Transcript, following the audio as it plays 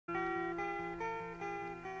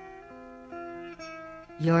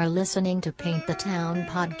You're listening to Paint the Town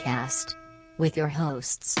podcast with your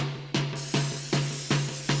hosts,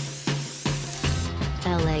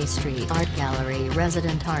 LA Street Art Gallery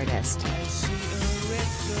resident artist,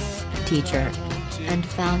 teacher, and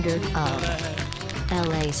founder of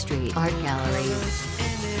LA Street Art Gallery,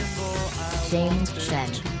 James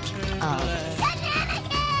Shen of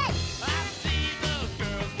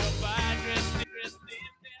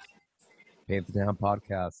Paint the Town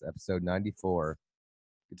podcast, episode 94.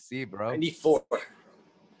 Good to see you, bro. 94.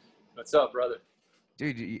 What's up, brother?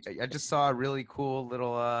 Dude, I just saw a really cool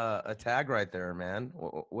little a tag right there, man.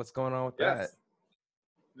 What's going on with that?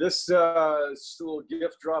 This little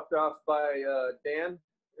gift dropped off by Dan,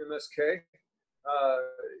 MSK.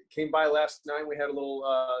 Came by last night. We had a little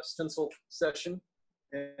stencil session,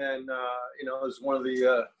 and it was one of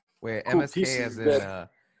the Wait, cool MSK pieces as in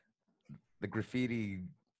the graffiti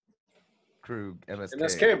crew,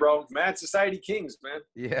 MSK, bro. Mad Society Kings, man.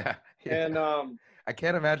 Yeah. And I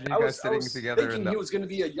can't imagine you I guys sitting was together. thinking he was going to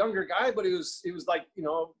be a younger guy, but he was like,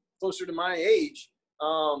 closer to my age,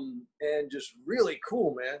 and just really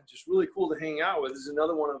cool, man. Just really cool to hang out with. This is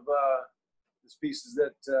another one of his pieces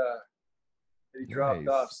that he dropped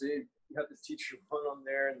off. See, you have the teacher one on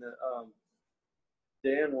there, and the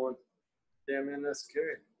Dan one, damn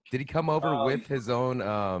MSK. Did he come over with his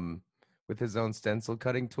own stencil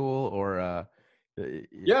cutting tool, or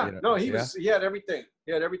he had everything.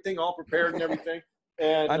 He had everything all prepared and everyeverything.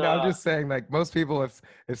 And I know, I'm just saying, like, most people, if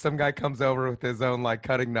some guy comes over with his own like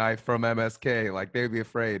cutting knife from MSK, like, they'd be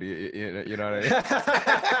afraid. You know what I mean?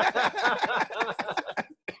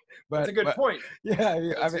 That's a good point.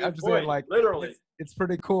 Yeah, I'm just saying, like, literally, it's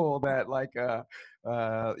pretty cool that, like,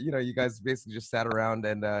 you guys basically just sat around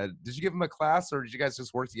and did you give him a class, or did you guys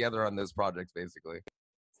just work together on those projects, basically?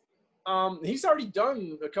 He's already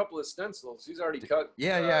done a couple of stencils. He's already cut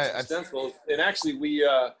stencils, and actually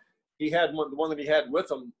he had the one that he had with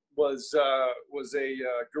him was a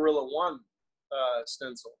Gorilla One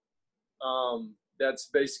stencil. That's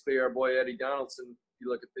basically our boy Eddie Donaldson. If you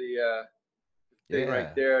look at the thing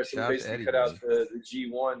right there, so we basically cut out the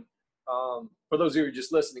G1. For those of you who are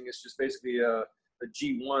just listening, it's just basically a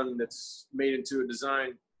G1 that's made into a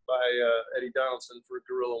design by Eddie Donaldson for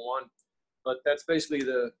Gorilla One. But that's basically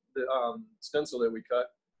the stencil that we cut,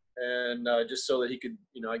 and just so that he could,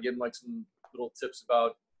 I give him like some little tips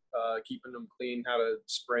about keeping them clean, how to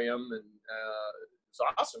spray them, and it's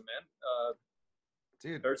awesome, man.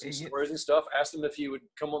 Dude, heard some stories and stuff. Asked him if he would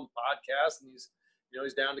come on the podcast, and he's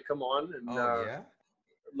down to come on, and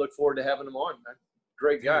look forward to having him on, man.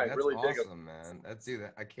 Great guy, really awesome, dig him, man.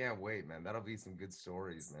 I can't wait, man. That'll be some good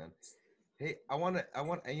stories, man. Hey, I want,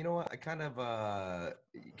 you know what? I kind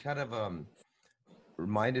of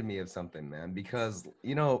reminded me of something, man, because,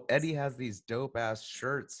 Eddie has these dope ass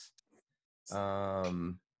shirts,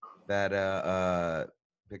 that,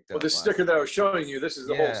 picked up. Well, this sticker that I was showing you, this is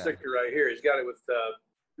the whole sticker right here. He's got it with,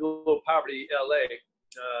 Low Poverty LA.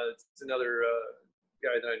 It's another,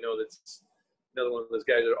 guy that I know that's another one of those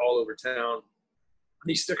guys that are all over town.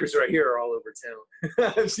 These stickers right here are all over town.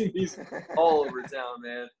 I've seen these all over town,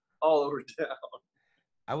 man. All over town.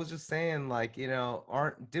 I was just saying, like,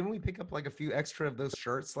 didn't we pick up like a few extra of those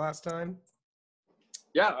shirts last time?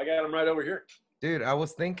 Yeah, I got them right over here. Dude, I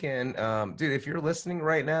was thinking, dude, if you're listening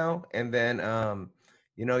right now and then,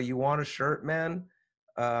 you want a shirt, man,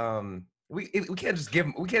 we can't just give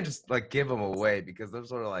them, we can't just like give them away, because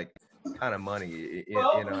those are like kind of money.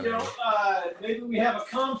 Maybe we have a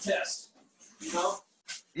contest,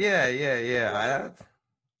 Yeah.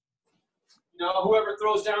 Whoever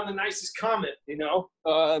throws down the nicest comment,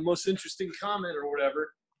 most interesting comment or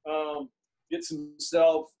whatever, gets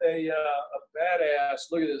himself a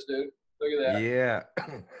badass. Look at this, dude. Look at that. Yeah.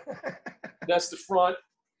 That's the front.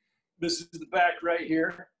 This is the back right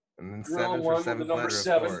here. And then Gorilla 7 One for 7th with the number letter,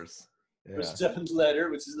 7. of course. Yeah. The 7th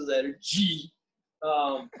letter, which is the letter G.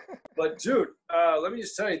 But dude, let me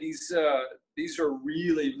just tell you, these are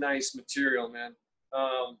really nice material, man.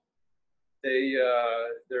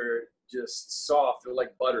 They're just soft. They're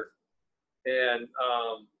like butter, and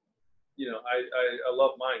I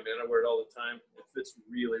love mine, man. I wear it all the time. It fits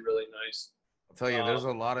really, really nice. I'll tell you, there's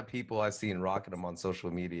a lot of people I've seen rocking them on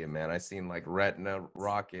social media, man. I seen like Retina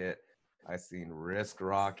rock it. I seen Risk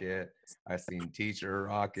rock it. I seen Teacher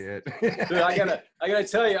rock it. Dude, I gotta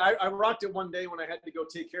tell you, I rocked it one day when I had to go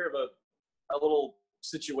take care of a little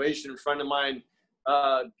situation. A friend of mine,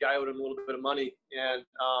 guy owed him a little bit of money, and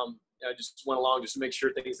I just went along just to make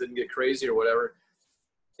sure things didn't get crazy or whatever.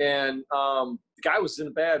 And the guy was in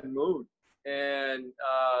a bad mood and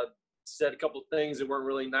said a couple of things that weren't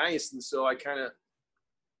really nice. And so I kind of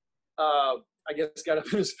I guess got up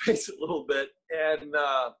in his face a little bit. And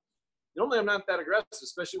normally I'm not that aggressive,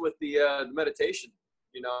 especially with the meditation.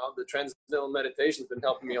 You know, the transcendental meditation has been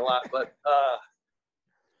helping me a lot. But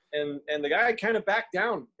and the guy kind of backed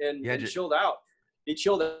down and chilled out. He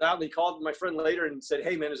chilled out and he called my friend later and said,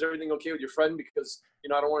 "Hey man, is everything okay with your friend? Because, you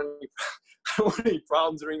know, I don't want any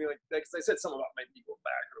problems or anything like that." Because I said something about my knee going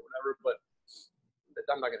back or whatever, but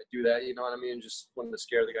I'm not going to do that. You know what I mean? Just wanted to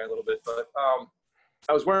scare the guy a little bit. But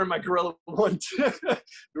I was wearing my Gorilla One shirt.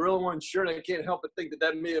 And I can't help but think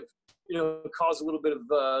that may have, you know, caused a little bit of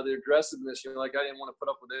the aggressiveness. You know, like I didn't want to put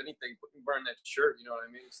up with anything wearing that shirt. You know what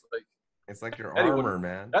I mean? It's like your armor,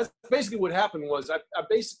 man. That's basically what happened. Was I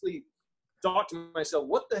basically thought to myself,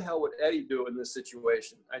 what the hell would Eddie do in this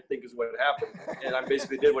situation? I think is what happened. And I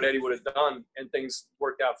basically did what Eddie would have done, and things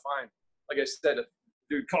worked out fine. Like I said, a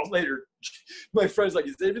dude called later. My friend's like,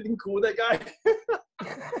 "Is everything cool with that guy?"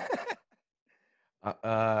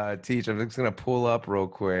 Teach, I'm just going to pull up real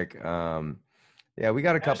quick. Yeah, we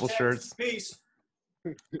got a couple shirts. Peace.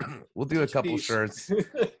 We'll do a couple shirts.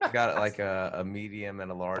 Got like a medium and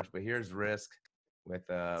a large, but here's Risk with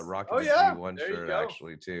Rocky One shirt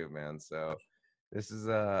actually too, man. So this is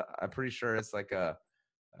I'm pretty sure it's like a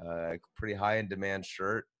pretty high in demand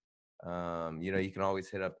shirt. You know, you can always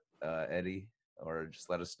hit up Eddie or just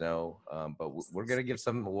let us know. But we're gonna give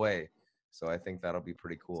some away, so I think that'll be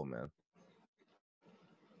pretty cool, man.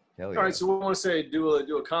 Hell yeah. All right, so we want to say do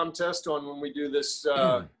a contest on when we do this.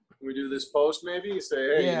 We do this post, maybe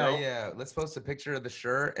say, "Hey, yeah, let's post a picture of the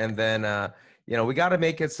shirt, and then you know, we got to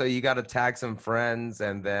make it so you got to tag some friends,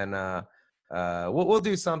 and then we'll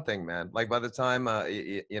do something, man. Like by the time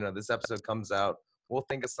you know, this episode comes out, we'll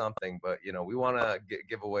think of something. But you know, we want to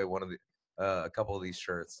give away one of the a couple of these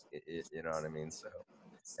shirts. You know what I mean? So,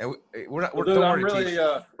 and we're not. Don't worry,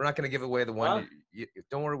 we're not going to give away the one.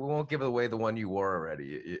 Don't worry, we won't give away the one you wore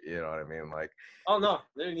already. You know what I mean? Like, oh no,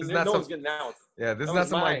 no one's getting out. Yeah, this is not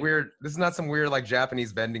some like weird. This is not some weird like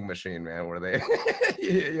Japanese vending machine, man. Where they,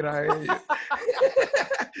 you know,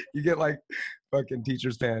 you get like fucking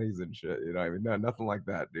teacher's panties and shit. You know, what I mean, no, nothing like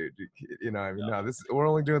that, dude. You know, what I mean, no. We're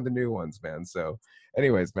only doing the new ones, man. So,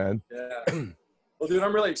 anyways, man. Yeah. Well, dude,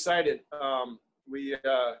 I'm really excited. I'm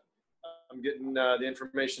getting the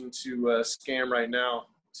information to Scam right now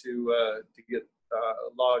to get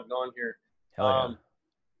logged on here. Hell yeah.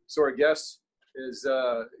 So our guest is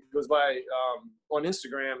goes by on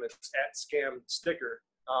Instagram. It's @scamsticker.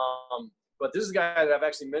 But this is a guy that I've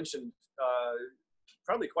actually mentioned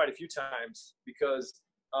probably quite a few times because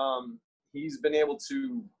he's been able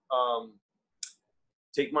to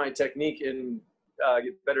take my technique and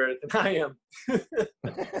get better at it than I am.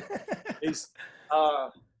 He's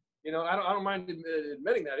you know, I don't mind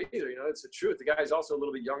admitting that either. You know, it's the truth. The guy's also a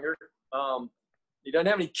little bit younger. He doesn't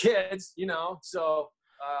have any kids, you know, so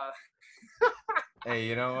hey,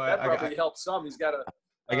 you know what? That probably helps some. He's got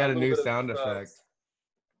I got a new sound effect.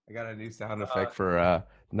 I got a new sound effect for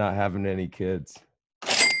not having any kids.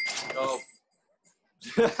 Oh.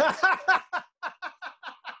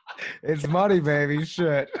 It's money, baby.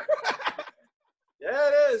 Shit. Yeah,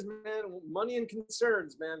 it is, man. Money and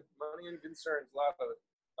concerns, man. Money and concerns. A lot of it.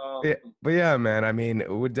 But yeah, man. I mean,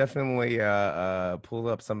 we'll definitely pull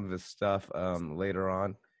up some of his stuff later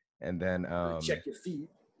on, and then check your feet.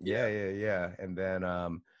 Yeah. And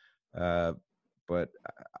then but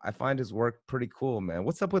I find his work pretty cool, man.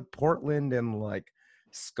 What's up with Portland and like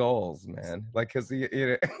skulls, man? Like, cause you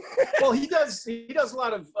know. Well, he does a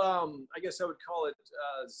lot of I guess I would call it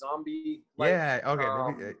zombie. Yeah.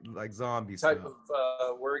 Okay. Like zombie type stuff.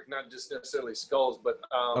 of work, not just necessarily skulls, but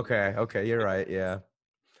Okay. You're right. Yeah.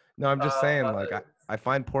 No, I'm just saying, like, I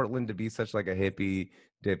find Portland to be such like a hippie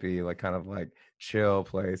dippy, like kind of like chill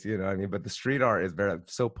place, you know what I mean? But the street art is very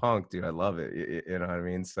so punk, dude. I love it. You know what I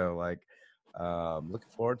mean? So like,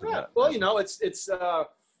 looking forward to that. Well, you know, it's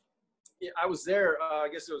I was there. I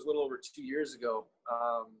guess it was a little over 2 years ago.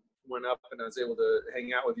 Went up and I was able to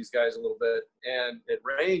hang out with these guys a little bit, and it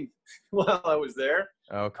rained while I was there.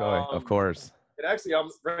 Okay, of course. It actually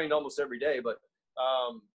rained almost every day, but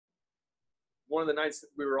one of the nights that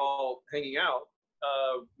we were all hanging out,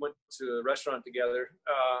 went to a restaurant together,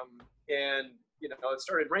 and you know, it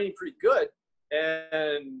started raining pretty good,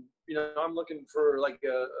 and you know, I'm looking for like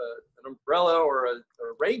an umbrella or a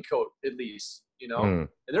raincoat at least, you know, and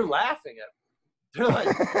they're laughing at me. They're like,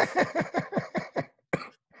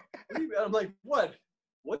 I'm like, what?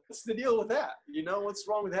 What's the deal with that? You know, what's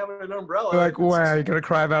wrong with having an umbrella? Like, wow, you're gonna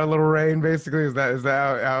cry about a little rain, basically. Is that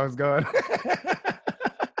how it's going?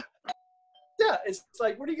 Yeah, it's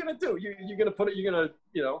like, what are you gonna do? You're gonna put a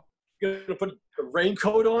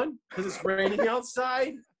raincoat on because it's raining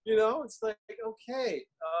outside. You know, it's like, okay,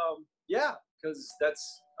 Yeah, because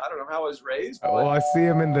I don't know how I was raised. Oh, I see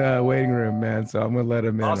him in the waiting room, man. So I'm gonna let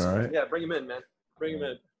him in. Awesome. All right. Yeah, bring him in, man. Bring him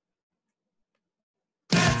in.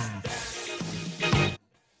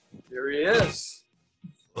 Here he is.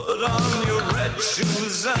 Put on your red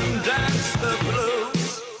shoes and dance the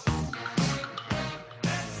blues.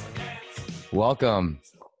 Welcome.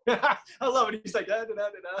 I love it. He's like, da, da, da,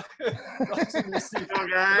 da, da. Awesome to see you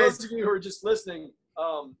guys. For those of you who are just listening,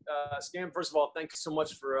 Scam, first of all, thanks so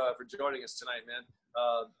much for joining us tonight, man.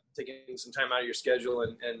 Taking some time out of your schedule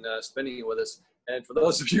and spending it with us. And for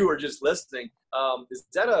those of you who are just listening, is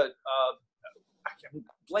that I'm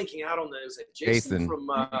blanking out on the, is it Jason from?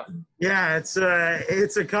 Yeah, it's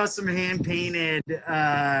a custom hand painted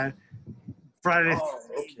Friday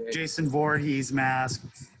Jason Voorhees mask.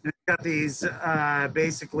 And it's got these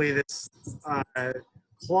basically this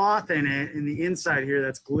cloth in it in the inside here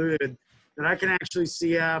that's glued that I can actually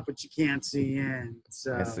see out, but you can't see in.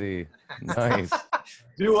 So I see. Nice.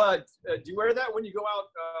 Do you wear that when you go out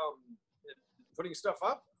putting stuff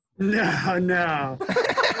up? No.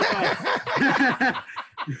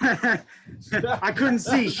 I couldn't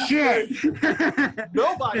see shit.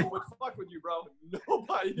 Nobody would fuck with you, bro.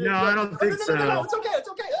 Nobody. No, I don't think so. No, it's okay. It's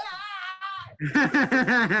okay.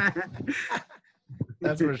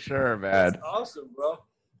 That's for sure, man. That's awesome, bro.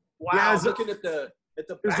 Wow. Yeah, Looking at the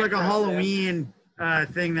it's like a Halloween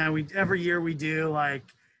thing that every year we do. Like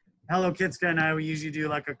Hello Kitska and I, we usually do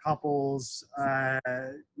like a couples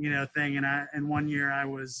thing. And one year I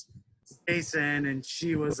was Jason and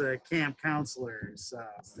she was a camp counselor. So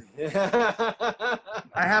I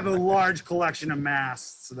have a large collection of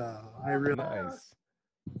masks though. I really nice.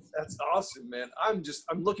 That's awesome, man. I'm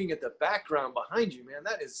looking at the background behind you, man.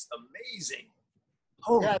 That is amazing.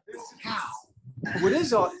 Holy cow. What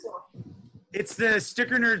is all? It's the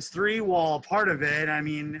Sticker Nerds 3 wall, part of it. I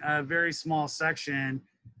mean, a very small section.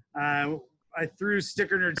 I threw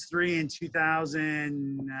Sticker Nerds 3 in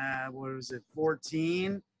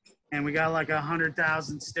 14, and we got like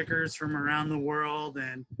 100,000 stickers from around the world.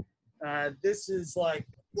 And this is like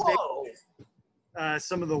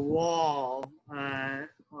some of the wall.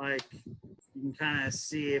 Like you can kind of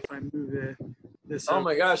see if I move this. Oh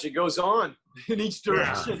my gosh, it goes on in each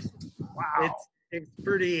direction. Yeah. Wow.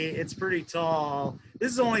 It's pretty tall.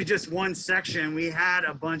 This is only just one section. We had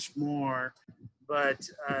a bunch more, but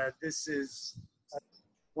this is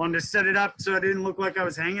wanted to set it up so it didn't look like I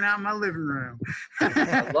was hanging out in my living room.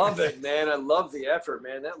 I love it, man. I love the effort,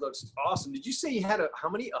 man. That looks awesome. Did you say you had how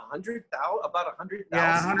many? 100,000? About 100,000?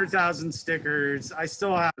 Yeah, 100,000 stickers. I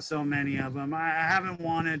still have so many of them. I haven't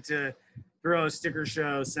wanted to throw a sticker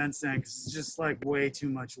show since then because it's just like way too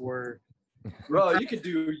much work. Bro, you could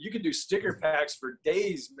do sticker packs for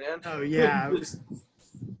days, man. Oh yeah.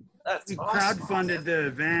 That's we awesome. crowdfunded the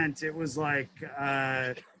event. It was like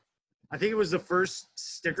I think it was the first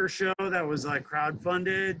sticker show that was like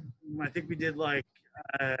crowdfunded. I think we did like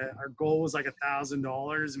our goal was like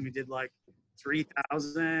 $1,000 and we did like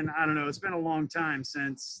 3,000. I don't know. It's been a long time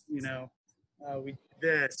since we did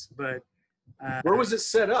this, but where was it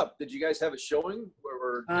set up? Did you guys have a showing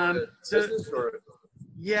where business or?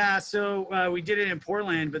 Yeah, so we did it in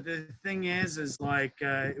Portland, but the thing is like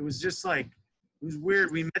it was just like it was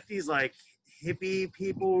weird. We met these like hippie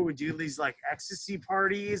people who would do these like ecstasy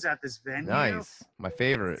parties at this venue. Nice, my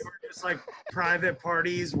favorite. They were just like private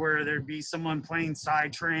parties where there'd be someone playing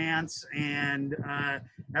psytrance and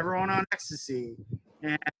everyone on ecstasy.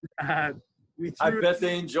 And I bet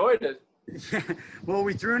they enjoyed it. Well,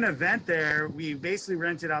 we threw an event there. We basically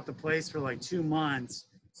rented out the place for like 2 months,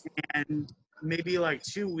 and maybe like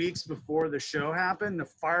 2 weeks before the show happened, the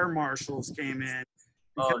fire marshals came in.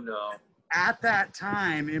 Oh no. At that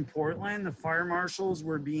time in Portland, the fire marshals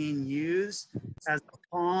were being used as a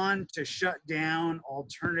pawn to shut down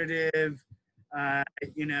alternative,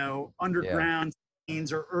 underground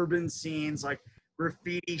scenes or urban scenes like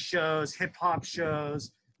graffiti shows, hip hop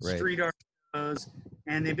shows, street art shows.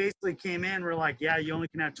 And they basically came in, were like, yeah, you only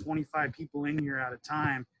can have 25 people in here at a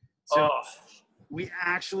time. So we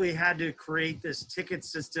actually had to create this ticket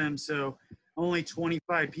system so only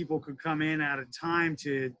 25 people could come in at a time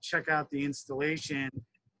to check out the installation.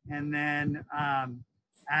 And then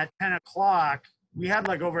at 10 o'clock, we had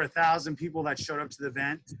like over 1,000 people that showed up to the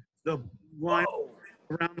event. The line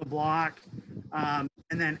around the block. And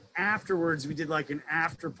then afterwards, we did like an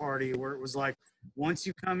after party where it was like, once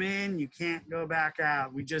you come in, you can't go back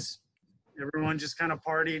out. Everyone just kind of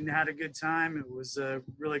partied and had a good time. It was a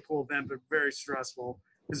really cool event, but very stressful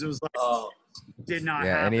because it was like, did not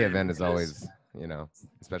happen. Any event is always,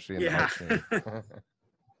 especially in the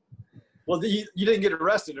Well, you didn't get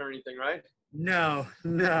arrested or anything, right? No.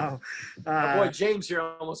 My boy James here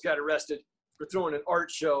almost got arrested for throwing an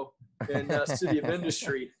art show in City of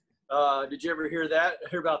Industry. Did you ever hear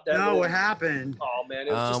about that? No, what happened? Oh man,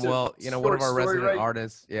 it was just well, one of our resident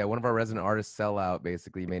artists. one of our resident artists, Sellout,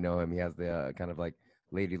 basically, you may know him. He has the kind of like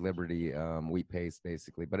Lady Liberty wheat paste,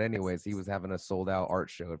 basically. But anyways, he was having a sold out art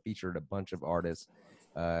show. It featured a bunch of artists.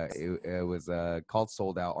 It was called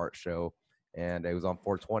Sold Out Art Show, and it was on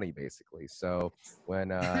 420, basically. So when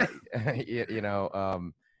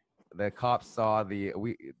the cops saw the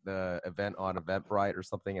event on Eventbrite or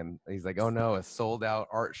something, and he's like, "Oh no, a sold out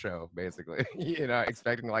art show!" Basically,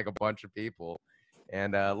 expecting like a bunch of people.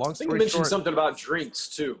 And long story short, you mentioned something about drinks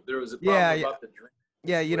too. There was a problem about the drink.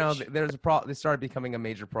 Yeah, there's a problem. They started becoming a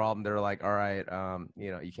major problem. They're like, "All right,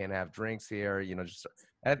 you can't have drinks here." Just.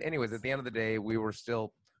 Anyways, at the end of the day, we were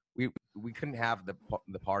still we couldn't have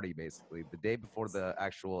the party. Basically, the day before the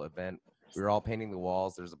actual event, we were all painting the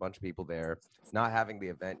walls. There's a bunch of people there, not having the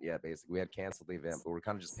event yet. Basically, we had canceled the event, but we're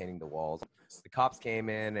kind of just painting the walls. The cops came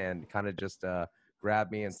in and kind of just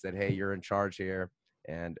grabbed me and said, "Hey, you're in charge here."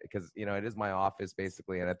 And because it is my office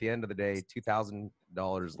basically. And at the end of the day,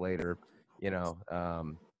 $2,000 later,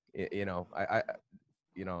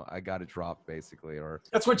 I got it dropped basically, or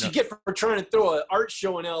that's what you get for trying to throw an art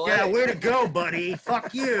show in LA. Yeah, way to go, buddy.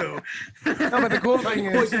 Fuck you. No, but the cool thing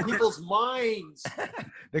is poison people's minds.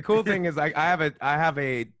 The cool thing is I have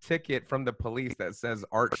a ticket from the police that says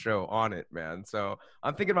art show on it, man. So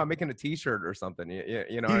I'm thinking about making a T-shirt or something.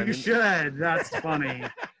 You know what I mean? You should. That's funny.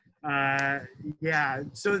 Yeah.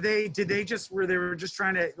 So they were just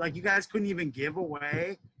trying to, like, you guys couldn't even give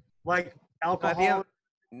away like alcohol.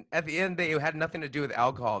 At the end, they had nothing to do with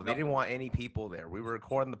alcohol. They didn't want any people there. We were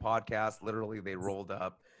recording the podcast. Literally, they rolled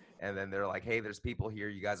up, and then they're like, "Hey, there's people here.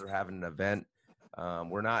 You guys are having an event.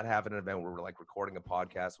 We're not having an event. We're like recording a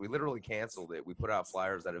podcast." We literally canceled it. We put out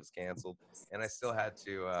flyers that it was canceled, and I still had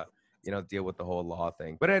to, deal with the whole law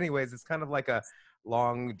thing. But anyways, it's kind of like a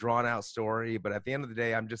long, drawn-out story. But at the end of the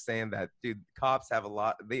day, I'm just saying that, dude, cops have a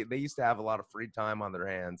lot. They used to have a lot of free time on their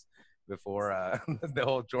hands before the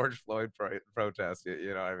whole George Floyd protest,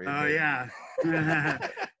 you know what I mean? Oh, yeah.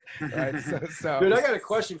 Right, so dude, I got a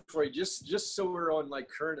question for you, just so we're on like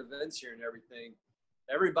current events here and everything.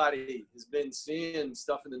 Everybody has been seeing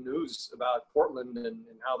stuff in the news about Portland and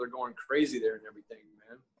how they're going crazy there and everything,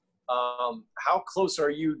 man. How close are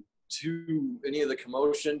you to any of the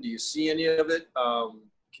commotion? Do you see any of it? Can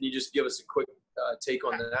you just give us a quick take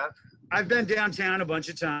on that? I've been downtown a bunch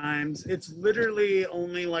of times. It's literally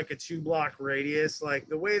only like a 2-block radius. Like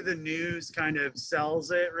the way the news kind of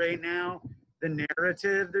sells it right now, the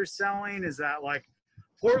narrative they're selling is that like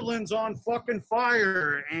Portland's on fucking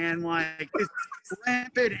fire and like it's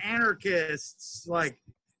rampant anarchists like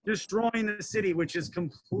destroying the city, which is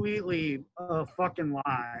completely a fucking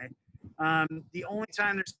lie. The only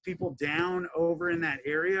time there's people down over in that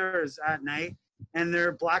area is at night. And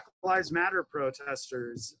they're Black Lives Matter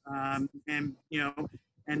protesters. And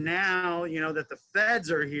now, that the feds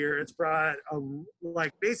are here, it's brought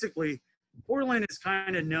basically Portland is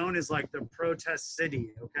kind of known as like the protest city.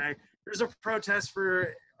 Okay. There's a protest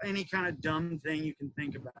for any kind of dumb thing you can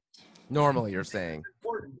think about. Normally you're saying.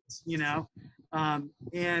 Important,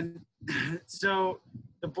 and so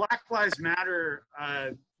the Black Lives Matter,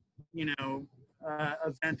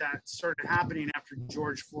 event that started happening after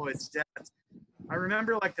George Floyd's death. I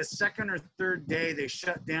remember like the second or third day they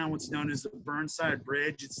shut down what's known as the Burnside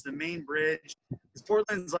Bridge. It's the main bridge.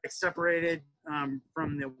 Portland's like separated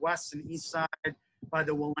from the west and east side by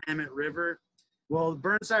the Willamette River. Well, the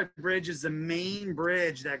Burnside Bridge is the main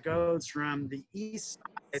bridge that goes from the east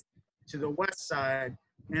side to the west side.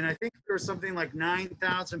 And I think there was something like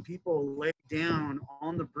 9,000 people laid down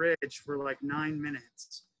on the bridge for like 9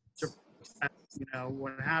 minutes to protest,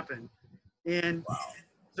 what happened. And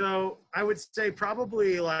so I would say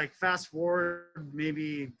probably like fast forward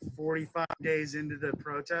maybe 45 days into the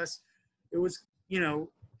protest, it was,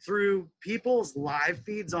 through people's live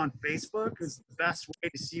feeds on Facebook is the best way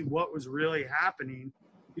to see what was really happening,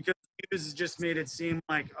 because news just made it seem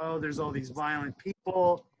like, oh, there's all these violent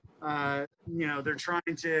people. They're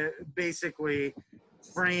trying to basically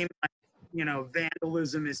frame,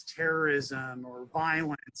 vandalism is terrorism or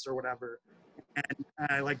violence or whatever.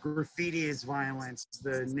 And like graffiti is violence,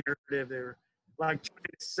 the narrative they're like trying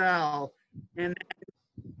to sell. And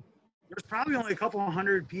then there's probably only a couple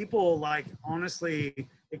hundred people. Like, honestly,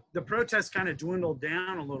 the protest kind of dwindled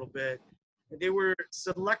down a little bit. They were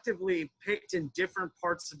selectively picked in different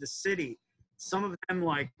parts of the city. Some of them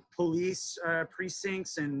like police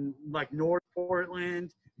precincts in like North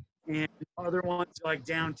Portland, and other ones like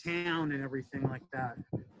downtown and everything like that.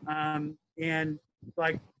 And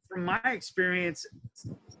like from my experience,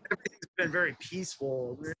 everything's been very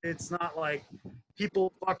peaceful. It's not like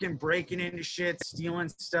people fucking breaking into shit, stealing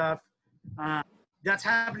stuff. That's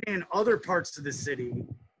happening in other parts of the city,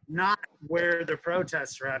 not where the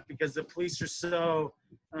protests are at, because the police are so,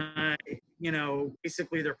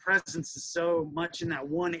 basically their presence is so much in that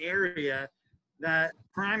one area that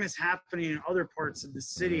crime is happening in other parts of the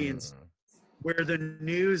city and where the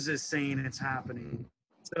news is saying it's happening.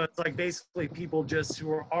 So it's like basically people just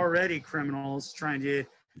who are already criminals trying to.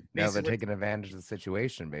 Now they're taking advantage of the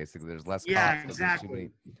situation. Basically, there's less. Yeah,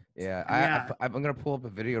 exactly. I'm gonna pull up a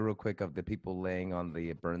video real quick of the people laying on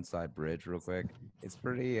the Burnside Bridge real quick. It's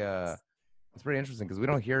pretty interesting because we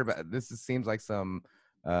don't hear about this. Seems like some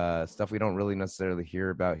stuff we don't really necessarily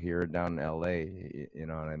hear about here down in LA. You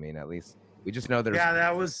know what I mean? At least we just know there's. Yeah,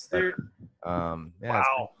 that was there.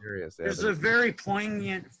 Wow. Curious. Yeah, there's a very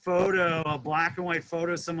poignant photo, a black and white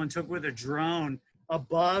photo someone took with a drone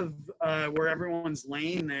above where everyone's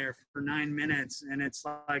laying there for 9 minutes, and it's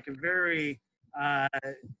like a very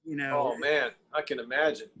oh man, I can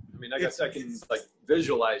imagine. I mean, I guess I can like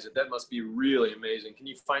visualize it. That must be really amazing. Can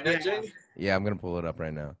you find that, Jane? Yeah, I'm gonna pull it up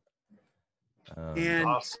right now. And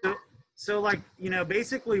awesome. so like,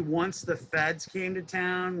 basically once the feds came to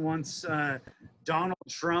town, once Donald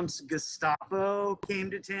Trump's Gestapo came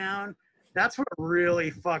to town, that's what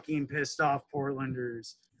really fucking pissed off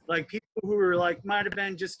Portlanders. Like people who were like, might have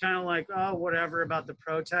been just kind of like, oh, whatever about the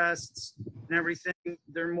protests and everything.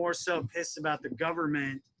 They're more so pissed about the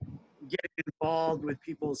government getting involved with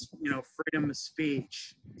people's, freedom of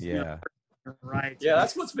speech. Yeah. Right. Yeah,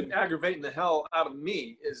 that's what's been aggravating the hell out of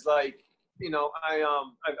me is like,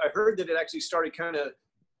 I heard that it actually started kind of,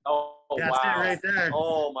 that's wow. it right there.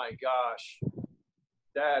 Oh my gosh.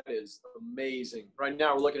 That is amazing. Right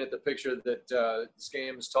now, we're looking at the picture that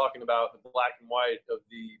Scam is talking about, the black and white of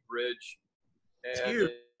the bridge. And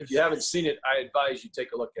if you haven't seen it, I advise you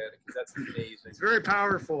take a look at it because that's amazing. It's very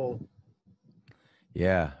powerful.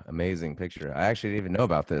 Yeah, amazing picture. I actually didn't even know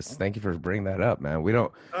about this. Thank you for bringing that up, man. We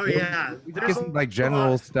don't. Oh yeah, there's some like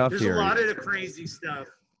general stuff there's here. There's a lot of the crazy stuff.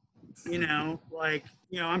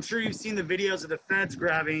 I'm sure you've seen the videos of the feds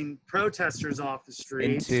grabbing protesters off the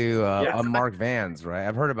streets. Into unmarked vans, right?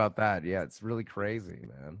 I've heard about that. Yeah, it's really crazy,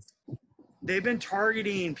 man. They've been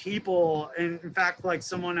targeting people. And in fact, like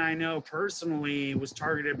someone I know personally was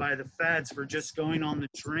targeted by the feds for just going on the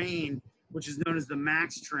train, which is known as the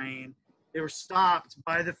MAX train. They were stopped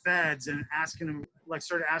by the feds and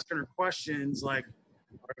started asking her questions like,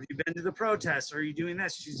 have you been to the protests? Are you doing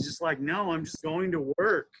this? She's just like, no, I'm just going to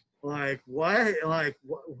work. Like, what? Like,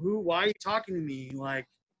 who? Why are you talking to me? Like,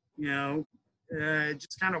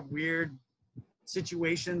 just kind of weird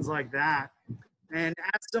situations like that. And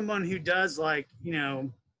as someone who does like,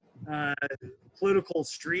 political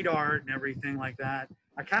street art and everything like that,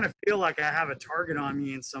 I kind of feel like I have a target on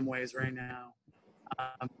me in some ways right now.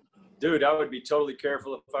 Dude, I would be totally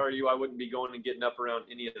careful if I were you. I wouldn't be going and getting up around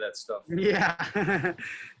any of that stuff. Yeah.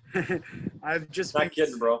 I've just not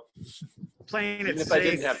kidding, bro. Playing even it if safe. I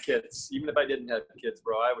didn't have kids. Even if I didn't have kids,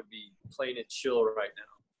 bro, I would be playing it chill right now.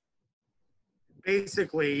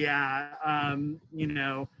 Basically, yeah.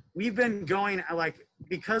 We've been going like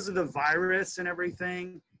because of the virus and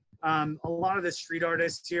everything. A lot of the street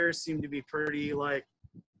artists here seem to be pretty like,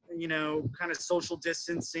 kind of social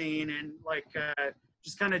distancing and like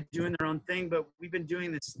just kind of doing their own thing. But we've been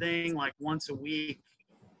doing this thing like once a week.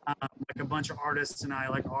 Like a bunch of artists and I,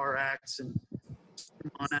 like RX and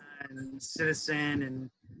Mona and Citizen and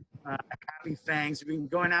Happy Fangs. We've been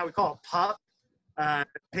going out. We call it PUP,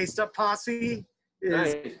 Paste Up Posse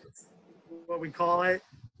is what we call it.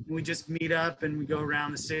 And we just meet up and we go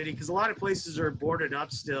around the city because a lot of places are boarded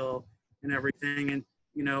up still and everything. And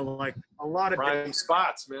like a lot of prime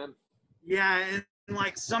spots, man. Yeah, and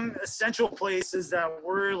like some essential places that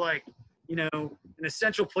were like, an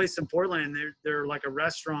essential place in Portland, they're like a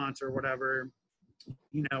restaurant or whatever,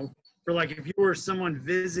 for like if you were someone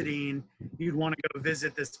visiting, you'd want to go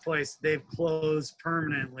visit this place. They've closed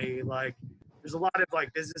permanently. Like there's a lot of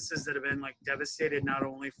like businesses that have been like devastated, not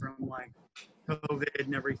only from like COVID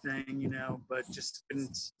and everything, but just,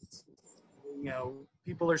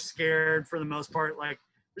 people are scared for the most part. Like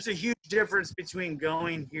there's a huge difference between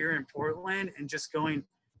going here in Portland and just going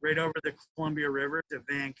right over the Columbia River to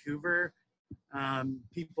Vancouver.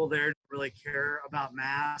 People there don't really care about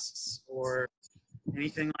masks or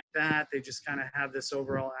anything like that. They just kind of have this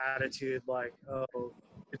overall attitude like, oh,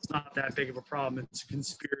 it's not that big of a problem. It's a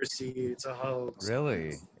conspiracy. It's a hoax.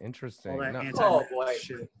 Really? Interesting. All that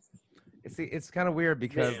shit. It's kind of weird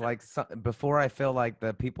because like before I feel like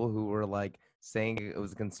the people who were like saying it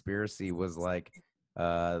was a conspiracy was like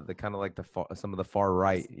the kind of like some of the far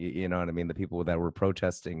right, you know what I mean, the people that were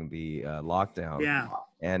protesting the lockdown. Yeah.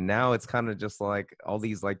 And now it's kind of just like all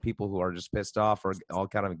these like people who are just pissed off or all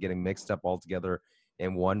kind of getting mixed up all together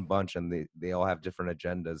in one bunch, and they all have different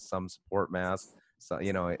agendas. Some support masks, so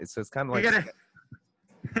you know, it's kind of like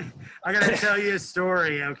I gotta tell you a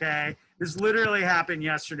story, okay? This literally happened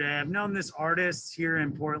yesterday. I've known this artist here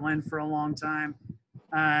in Portland for a long time.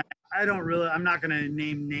 I'm not gonna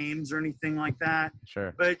name names or anything like that.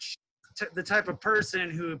 Sure. But the type of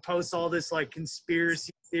person who posts all this like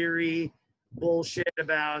conspiracy theory bullshit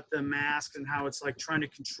about the mask and how it's like trying to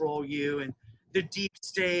control you and the deep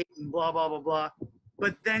state and blah, blah, blah, blah.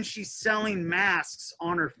 But then she's selling masks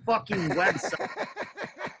on her fucking website.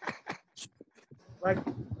 Like,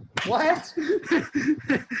 what?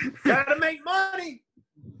 Gotta make money.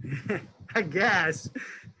 I guess.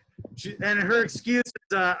 And her excuse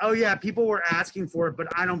is, oh yeah, people were asking for it, but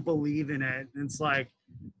I don't believe in it. And it's like,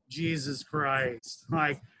 Jesus Christ.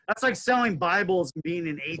 Like, that's like selling Bibles and being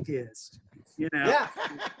an atheist, you know? Yeah.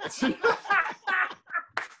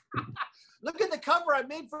 Look at the cover I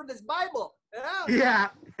made for this Bible. Yeah.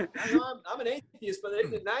 I'm an atheist, but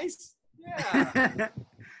isn't it nice? Yeah.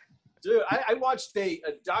 Dude, I watched a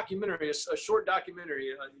documentary, a short documentary,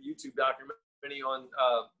 a YouTube documentary on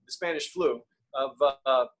the Spanish flu of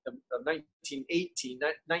 1918,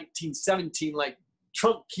 1917. Like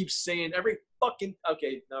Trump keeps saying every fucking,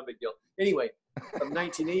 okay, not a big deal. Anyway, of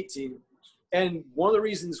 1918. And one of the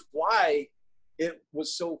reasons why it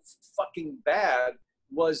was so fucking bad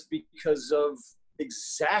was because of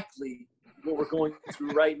exactly what we're going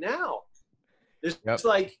through right now. It's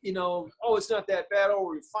like, you know, oh, it's not that bad. Oh,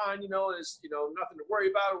 we're fine. You know, there's, you know, nothing to worry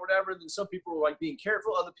about or whatever. And then some people were like being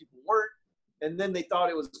careful. Other people weren't. And then they thought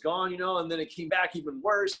it was gone, you know, and then it came back even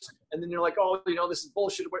worse. And then they're like, oh, you know, this is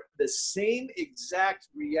bullshit. The same exact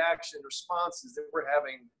reaction responses that we're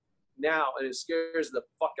having now. And it scares the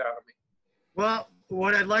fuck out of me. Well,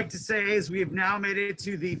 what I'd like to say is we have now made it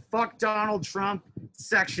to the fuck Donald Trump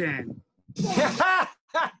section. Fuck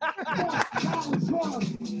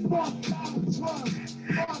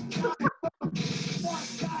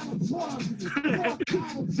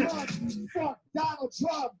Donald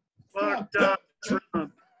Trump. Sorry,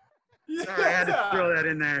 I had to throw that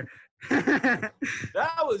in there. That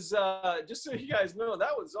was just so you guys know,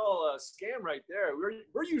 that was all a scam right there.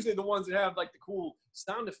 We're usually the ones that have like the cool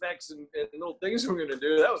sound effects and little things we're gonna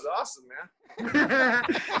do. That was awesome, man. I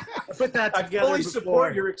put that together. I fully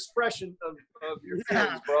support your expression of your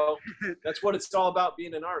feelings, bro. That's what it's all about,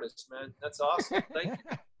 being an artist, man. That's awesome. Thank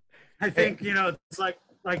you. I think, you know, it's like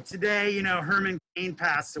today, you know, Herman Cain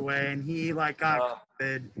passed away and he like got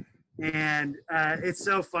COVID. And it's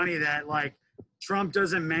so funny that like Trump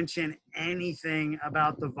doesn't mention anything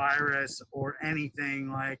about the virus or anything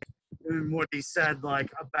like what he said like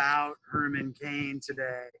about Herman Cain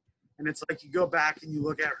today. And it's like you go back and you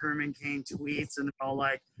look at Herman Cain tweets and they're all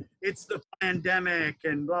like, it's the pandemic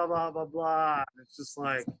and blah, blah, blah, blah. And it's just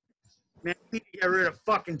like, man, we need to get rid of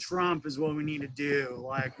fucking Trump is what we need to do.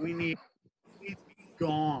 Like, we need to be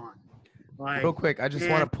gone. Like, real quick, I just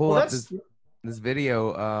want to pull up this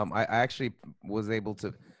video. I actually was able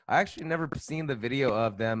to. I actually never seen the video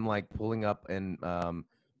of them like pulling up in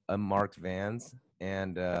unmarked vans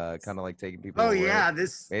and kind of like taking people. Oh away, yeah,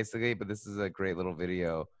 this basically. But this is a great little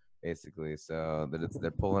video, basically. So that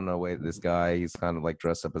they're pulling away this guy. He's kind of like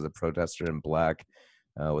dressed up as a protester in black,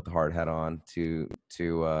 with the hard hat on. Two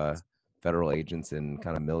federal agents in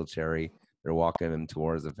kind of military. They're walking him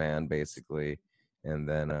towards a van, basically. And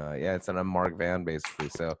then, yeah, it's an unmarked van, basically.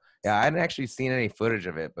 So, yeah, I hadn't actually seen any footage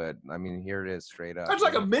of it, but, I mean, here it is straight up. That's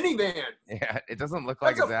like a minivan. Yeah, it doesn't look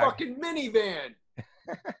like that's a fucking minivan.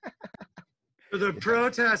 So the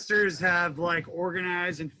protesters have, like,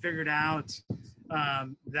 organized and figured out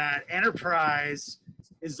that Enterprise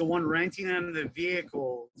is the one renting them the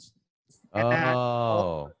vehicles. And that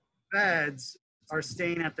all the feds are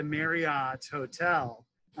staying at the Marriott Hotel.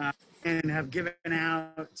 And have given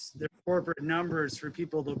out their corporate numbers for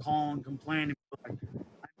people to call and complain and be like,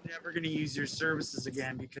 I'm never going to use your services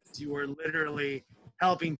again because you are literally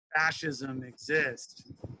helping fascism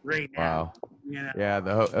exist right now. Wow. You know? Yeah,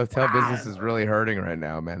 the hotel business is really hurting right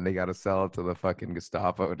now, man. They got to sell it to the fucking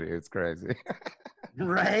Gestapo, dude. It's crazy.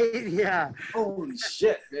 Right? Yeah. Holy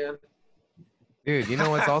shit, man. Dude, you know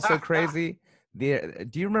what's also crazy? Do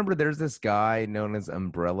you remember there's this guy known as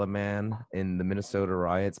Umbrella Man in the Minnesota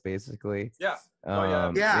riots, basically? Yeah.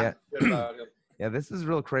 Yeah. Yeah, this is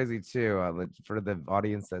real crazy too. For the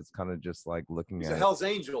audience that's kind of just like looking He's at a Hell's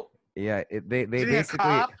Angel. Yeah, they Is he basically. a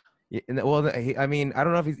cop? Well, I mean, I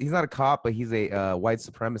don't know if he's not a cop, but he's a white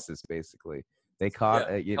supremacist, basically. They caught,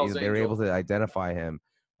 Yeah, they were able to identify him,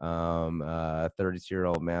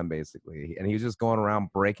 32-year-old man basically, and he was just going around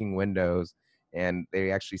breaking windows, and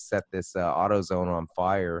they actually set this AutoZone on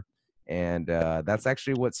fire, and that's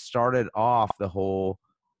actually what started off the whole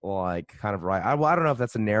like kind of right. I don't know if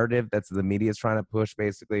that's a narrative that's the media's trying to push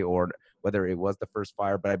basically, or whether it was the first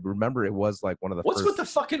fire, but I remember it was like one of the What's first. with the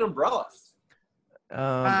fucking umbrella?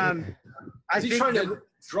 Is he trying to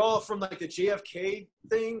draw from like the JFK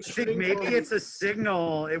thing? I think maybe it's a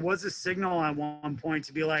signal. It was a signal at one point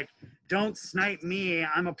to be like, don't snipe me.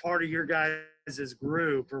 I'm a part of your guys'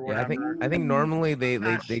 group or whatever. Yeah, I think normally they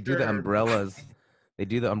do the umbrellas. They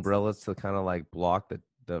do the umbrellas to kind of like block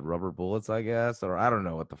the rubber bullets, I guess, or I don't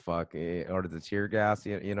know what the fuck, or the tear gas.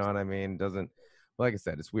 You know what I mean? Doesn't, like I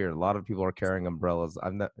said, it's weird. A lot of people are carrying umbrellas.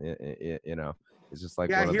 I'm not, you know, it's just like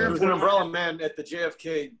there was an umbrella man at the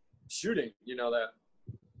JFK shooting. You know that.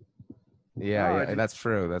 Yeah, that's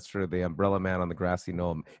true. That's true. The umbrella man on the grassy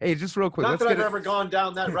knoll. Hey, just real quick. Not that I've ever gone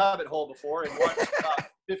down that rabbit hole before and watched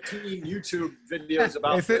 15 YouTube videos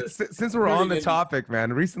about this. Since we're on the topic,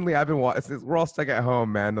 man, recently I've been watching. We're all stuck at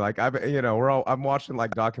home, man. Like I'm watching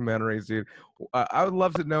like documentaries, dude. I would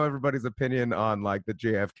love to know everybody's opinion on like the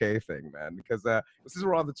JFK thing, man, because since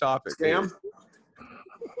we're on the topic. Scam.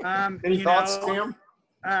 Any thoughts, Scam?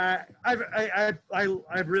 I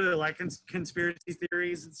really like conspiracy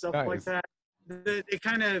theories and stuff like that. It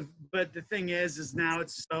kind of, but the thing is now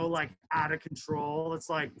it's so like out of control. It's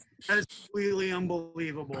like that is completely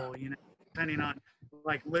unbelievable, you know, depending on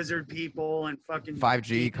like lizard people and fucking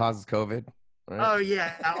 5G causes COVID. Right? Oh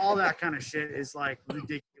yeah, all that kind of shit is like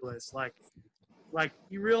ridiculous. Like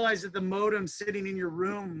you realize that the modem sitting in your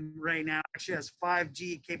room right now actually has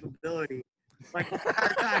 5G capability. Like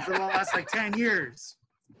time for the last like 10 years.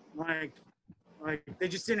 Like they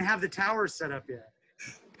just didn't have the towers set up yet.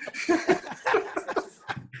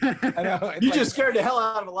 I know, you just scared the hell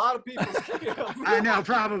out of a lot of people. I know,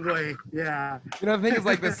 probably. Yeah. You know, the thing is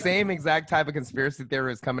like the same exact type of conspiracy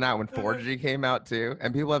theory is coming out when 4G came out too.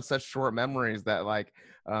 And people have such short memories that like,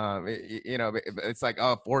 it's like,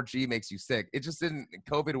 oh, 4G makes you sick. It just didn't,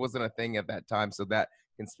 COVID wasn't a thing at that time. So that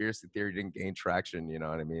conspiracy theory didn't gain traction. You know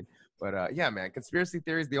what I mean? But yeah, man, conspiracy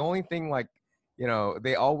theories, the only thing like, you know,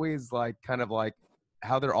 they always like kind of like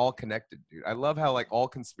how they're all connected, dude. I love how like all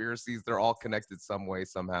conspiracies, they're all connected some way,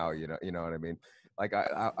 somehow, you know what I mean? Like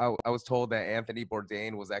I was told that Anthony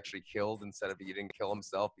Bourdain was actually killed instead of he didn't kill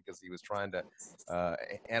himself because he was trying to,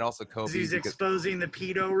 and also Kobe. He's exposing the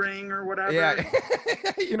pedo ring or whatever. Yeah,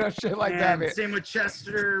 you know, shit like that. Man. Same with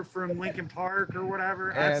Chester from Lincoln Park or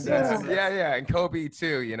whatever. And yeah, and Kobe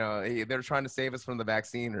too. You know, they're trying to save us from the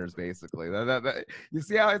vacciners, basically. You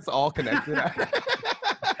see how it's all connected?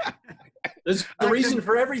 There's a reason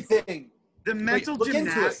for everything. The mental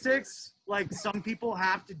gymnastics, like some people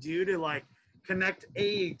have to do to like connect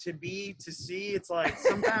A to B to C. It's like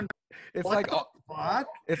sometimes it's like fuck?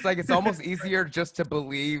 It's like it's almost easier just to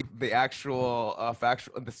believe the actual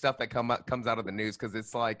the stuff that comes out of the news, because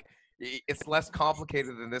it's like it's less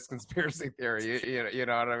complicated than this conspiracy theory. You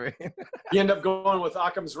know what I mean? You end up going with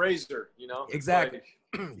Occam's razor. You know exactly.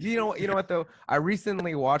 You know what though? I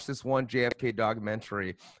recently watched this one JFK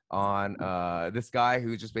documentary on this guy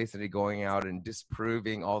who's just basically going out and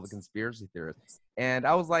disproving all the conspiracy theories, and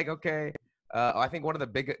I was like, okay. I think one of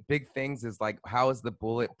the big things is like, how is the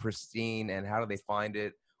bullet pristine, and how do they find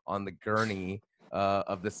it on the gurney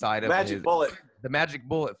of the side of the magic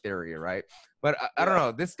bullet theory, right? But I don't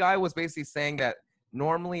know. This guy was basically saying that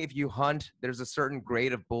normally if you hunt, there's a certain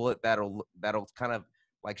grade of bullet that'll kind of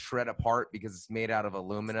like shred apart because it's made out of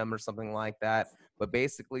aluminum or something like that. But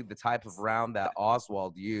basically the type of round that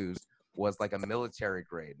Oswald used was like a military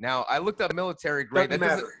grade. Now I looked up military grade.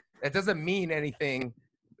 That doesn't mean anything.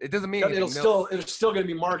 It doesn't mean there's still going to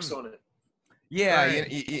be marks on it. Yeah,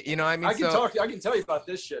 right. You know, I mean, I can tell you about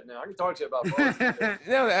this shit now. I can talk to you about both.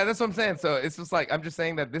 No, that's what I'm saying. So it's just like, I'm just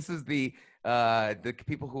saying that this is the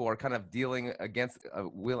people who are kind of dealing against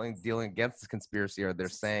this conspiracy, or they're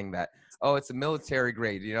saying that, oh, it's a military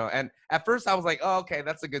grade, you know. And at first I was like, oh, okay,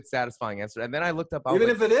 that's a good satisfying answer. And then I looked up,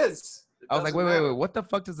 if it is, I was like, wait, what the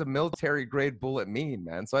fuck does a military grade bullet mean,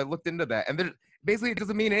 man? So I looked into that, and basically it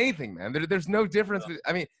doesn't mean anything, man. There's no difference.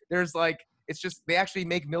 I mean, there's like, it's just they actually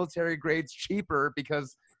make military grades cheaper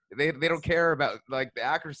because they don't care about like the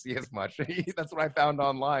accuracy as much. That's what I found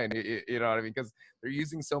online. You know what I mean? Because they're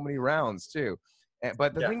using so many rounds too.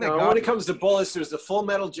 But the thing that when it comes to bullets, there's the full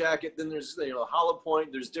metal jacket. Then there's hollow point.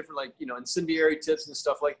 There's different incendiary tips and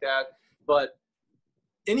stuff like that. But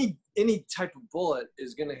any type of bullet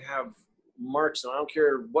is going to have marks, and I don't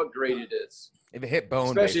care what grade it is. If it hit bone,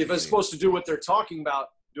 especially if it's supposed to do what they're talking about,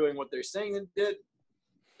 doing what they're saying it did,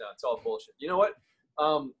 No, it's all bullshit. You know what?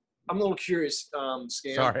 I'm a little curious,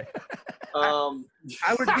 Scam. Sorry.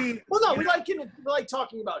 I would be. Well, no, we like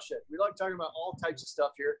talking about shit. We like talking about all types of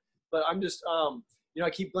stuff here. But I'm just, I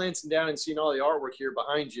keep glancing down and seeing all the artwork here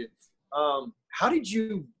behind you. How did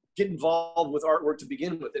you get involved with artwork to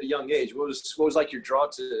begin with at a young age? What was like your draw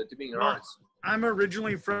to being an artist? I'm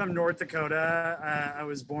originally from North Dakota. I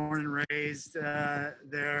was born and raised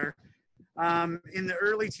there. In the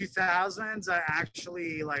early 2000s, I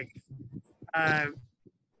actually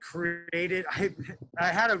created. I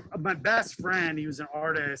had my best friend. He was an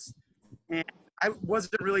artist, and I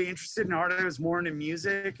wasn't really interested in art. I was more into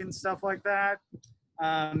music and stuff like that.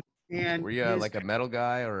 And were you like a metal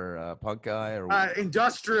guy or a punk guy or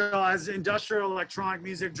industrial electronic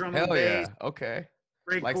music, drum and bass. Yeah, okay.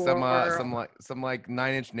 Like some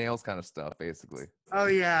 9 Inch Nails kind of stuff, basically. Oh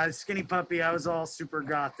yeah, Skinny Puppy. I was all super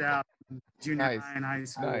gothed out in junior high and high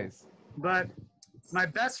school. Nice. But my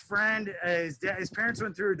best friend, his parents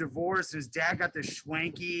went through a divorce, and his dad got this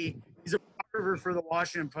schwanky. He's a photographer for the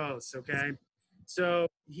Washington Post. Okay, so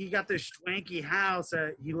he got this schwanky house.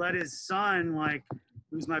 He let his son,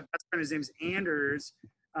 who's my best friend, his name's Anders,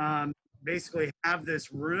 basically have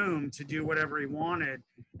this room to do whatever he wanted.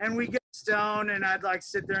 And we get stoned, and I'd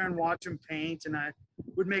sit there and watch him paint, and I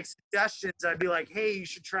would make suggestions. I'd be like, hey, you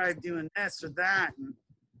should try doing this or that. And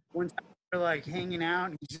one time we were hanging out,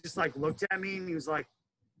 and he just looked at me, and he was like,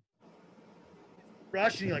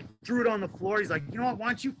 rush, and he threw it on the floor. He's like, you know what, why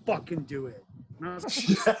don't you fucking do it? And I was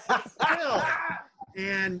like,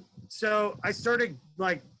 and so I started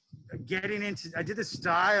getting into, I did this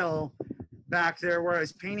style back there where I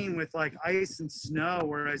was painting with ice and snow,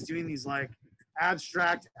 where I was doing these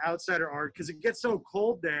abstract outsider art, because it gets so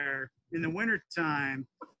cold there in the wintertime.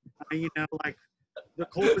 The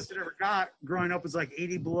coldest it ever got growing up was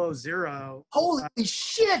 80 below zero. Holy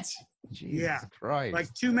shit! Jesus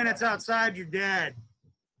Christ. 2 minutes outside, you're dead.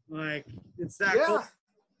 It's that cold.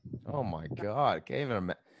 Oh my God. Can't even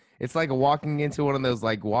imagine. It's like walking into one of those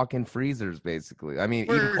walk-in freezers, basically. I mean,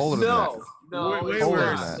 even colder than that. No, way it's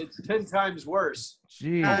worse. worse. It's 10 times worse.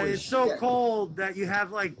 Jeez. It's so cold that you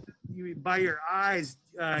have by your eyes,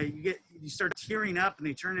 you start tearing up, and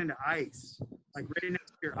they turn into ice, right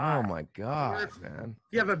next to your eye. Oh my God, man.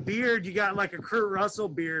 If you have a beard, you got a Kurt Russell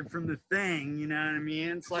beard from The Thing. You know what I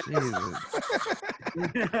mean? It's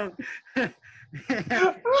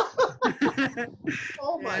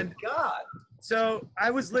Oh my God. So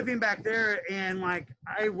I was living back there, and I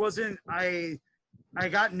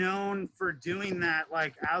got known for doing that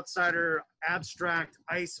outsider abstract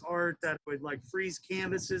ice art that I would freeze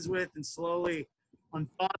canvases with and slowly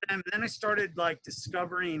unthaw them. And then I started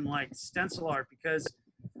discovering stencil art, because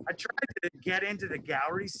I tried to get into the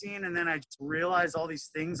gallery scene, and then I just realized all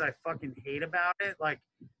these things I fucking hate about it.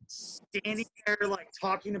 Standing there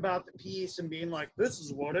talking about the piece and being this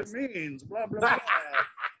is what it means, blah blah blah.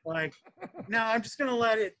 No, I'm just gonna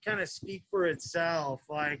let it kind of speak for itself.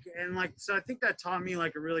 So I think that taught me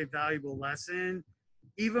a really valuable lesson,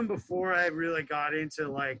 even before I really got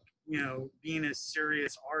into being a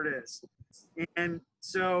serious artist. And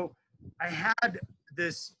so I had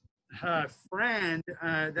this friend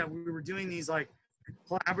that we were doing these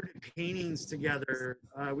collaborative paintings together.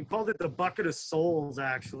 We called it the Bucket of Souls,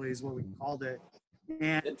 actually, is what we called it.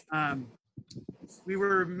 And we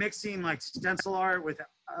were mixing stencil art with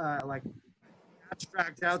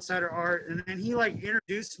abstract outsider art, and then he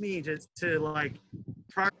introduced me to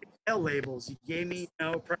priority mail labels. He gave me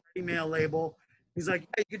priority mail label. He's like,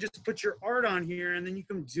 yeah, you could just put your art on here, and then you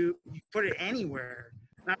put it anywhere.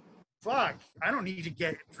 And fuck, I don't need to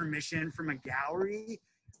get permission from a gallery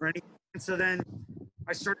or anything. And so then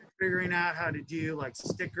I started figuring out how to do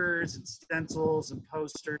stickers and stencils and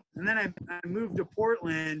posters. And then I moved to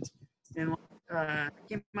Portland, and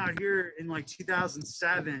came out here in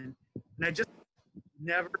 2007, and I just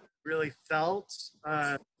never really felt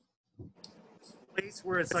a place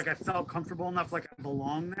where it's I felt comfortable enough, I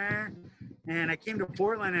belong there. And I came to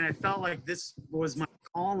Portland, and I felt this was my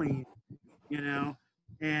calling,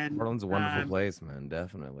 And Portland's a wonderful place, man.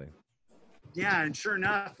 Definitely. Yeah, and sure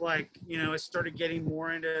enough, I started getting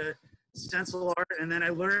more into stencil art, and then I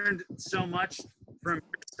learned so much from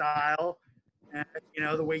your style. And,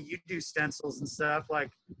 the way you do stencils and stuff. I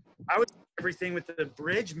was doing everything with the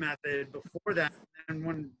bridge method before that. And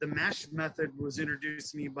when the mesh method was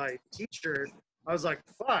introduced to me by a teacher, I was like,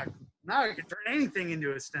 fuck, now I can turn anything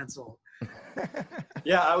into a stencil.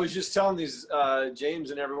 Yeah, I was just telling these,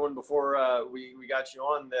 James and everyone before we got you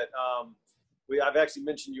on that I've actually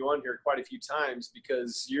mentioned you on here quite a few times,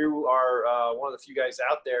 because you are one of the few guys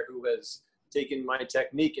out there who has taken my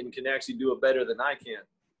technique and can actually do it better than I can.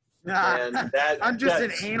 And that I'm just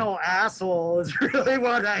an anal asshole is really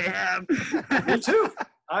what I am. Me too.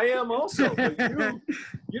 I am also. But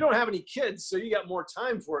you don't have any kids, so you got more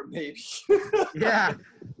time for it, maybe. Yeah.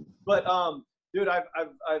 But dude, I've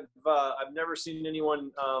never seen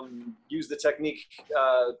anyone use the technique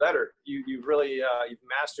better. You've really you've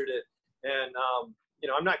mastered it, and you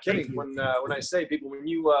know, I'm not kidding when I say people, when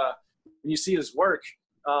you see his work,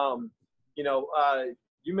 you know,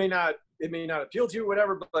 it may not appeal to you or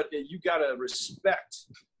whatever, but you gotta respect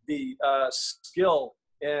the skill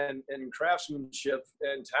and craftsmanship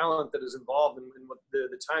and talent that is involved in what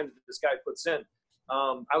the time that this guy puts in.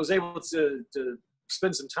 I was able to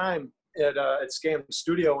spend some time at Scam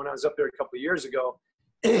Studio when I was up there a couple of years ago,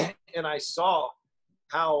 and I saw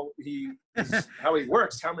how he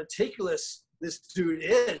works, how meticulous this dude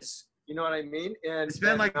is. You know what I mean? And I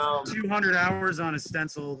spent like 200 hours on a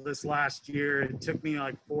stencil this last year. It took me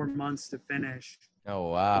like 4 months to finish. Oh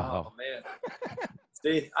wow! Oh man,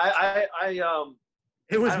 see,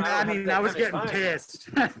 it was maddening. I was getting pissed.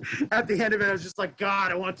 At the end of it, I was just like,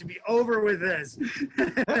 God, I want to be over with this.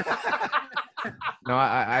 No,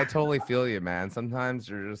 I totally feel you, man. Sometimes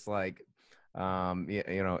you're just like,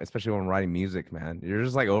 you know, especially when writing music, man, you're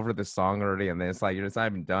just like over the song already, and then it's like you're just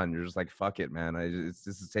not even done. You're just like, fuck it, man. This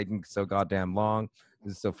is taking so goddamn long.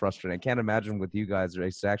 This is so frustrating. I can't imagine with you guys.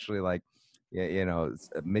 It's actually like, you know, it's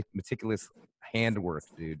meticulous handwork,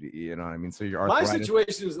 dude. You know what I mean? So your my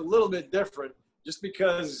situation is a little bit different, just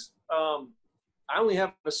because I only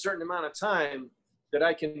have a certain amount of time that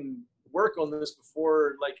I can work on this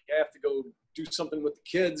before, like, I have to go do something with the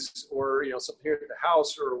kids, or, you know, something here at the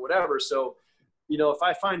house or whatever. So, you know, if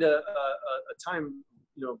I find a time,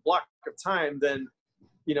 you know, block of time, then,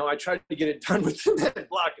 you know, I try to get it done within that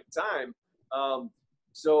block of time.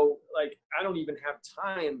 So like, I don't even have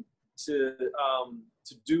time to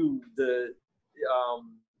do the,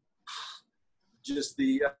 just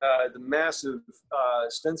the massive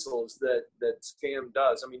stencils that Scam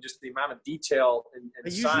does. I mean, just the amount of detail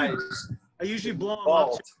and size. I usually blow them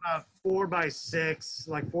up to about 4 by 6,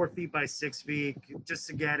 like 4 feet by 6 feet, just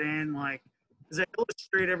to get in, like, because I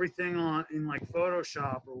illustrate everything in like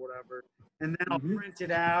Photoshop or whatever, and then I'll print it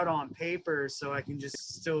out on paper, so I can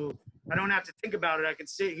just I don't have to think about it. I can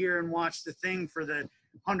sit here and watch the thing for the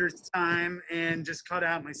 100th time and just cut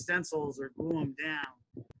out my stencils or glue them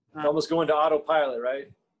down. Almost going to autopilot, right?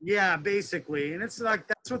 Yeah, basically. And it's like,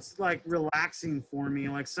 that's what's like relaxing for me.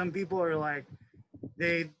 Like, some people are like,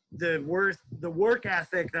 the work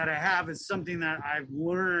ethic that I have is something that I've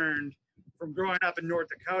learned from growing up in North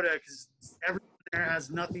Dakota, because everyone there has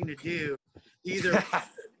nothing to do. Either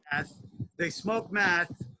they smoke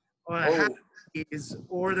meth, or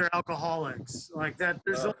they're alcoholics. Like that,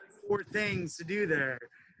 there's only 4 things to do there.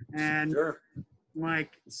 And like,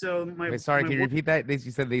 so Wait, sorry, can you repeat that?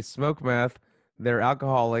 You said they smoke meth, they're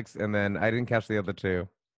alcoholics, and then I didn't catch the other 2.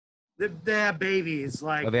 They have babies.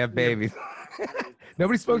 Like, they have babies.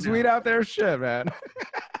 Nobody smokes weed out there? Shit, man.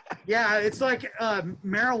 Yeah, it's like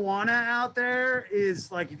marijuana out there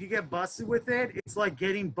is like, if you get busted with it, it's like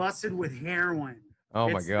getting busted with heroin. Oh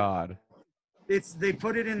my God. They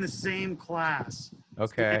put it in the same class.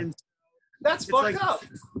 Okay. And that's fucked up.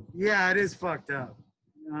 Yeah, it is fucked up.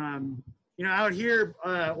 You know, out here,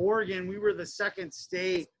 Oregon, we were the 2nd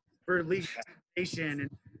state for legalization, and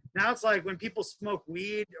now it's like when people smoke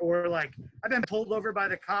weed, or like, I've been pulled over by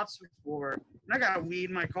the cops before, and I got weed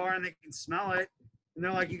in my car, and they can smell it, and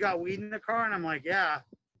they're like, "You got weed in the car?" And I'm like, "Yeah."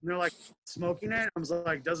 And they're like, "Smoking it?" I was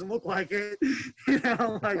like, "Doesn't look like it." You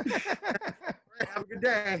know, like, have a good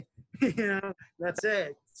day. You know, that's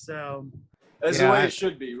it. So that's the way it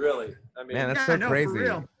should be, really. I mean, man, that's so crazy.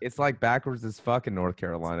 It's like backwards as fuck in North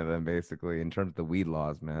Carolina, then, basically, in terms of the weed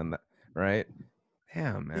laws, man. Right?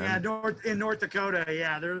 Damn, man. Yeah, in North Dakota,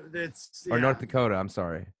 yeah, or North Dakota. I'm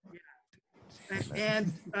sorry. Yeah.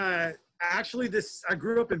 And actually, I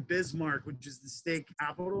grew up in Bismarck, which is the state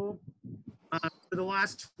capital. For the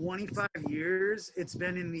last 25 years, it's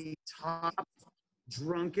been in the top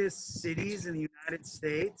drunkest cities in the United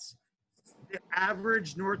States. The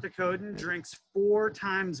average North Dakotan drinks 4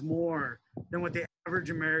 times more than what the average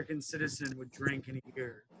American citizen would drink in a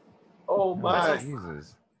year. Oh my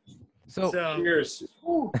Jesus! So cheers.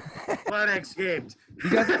 Glad I escaped. You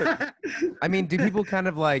guys I mean, do people kind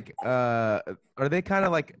of like are they kind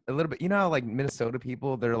of like a little bit, you know, like Minnesota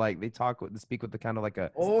people, they're like, they speak with the kind of like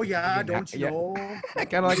a, oh yeah, don't you know?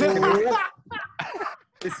 Kind of like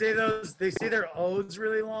they say their O's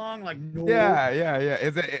really long, like no. Yeah.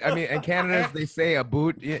 Is it? I mean, in Canada, they say a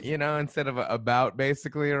boot, you know, instead of about,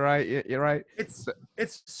 basically, right? You're right. It's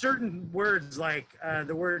certain words, like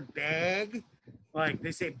the word bag. like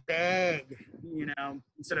they say bag,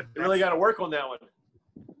 instead of. You really got to work on that one.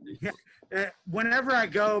 Yeah. Whenever I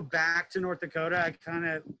go back to North Dakota,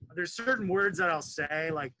 there's certain words that I'll say,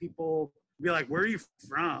 like people be like, where are you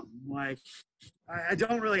from? Like, I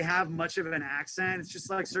don't really have much of an accent. It's just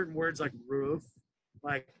like certain words like roof,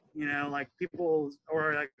 like, like people,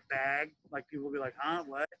 or like bag, like people will be like, huh,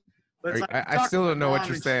 what? But it's I still don't know what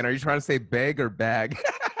you're saying. Are you trying to say bag or bag?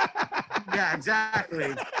 Yeah,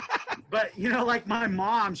 exactly. But, like my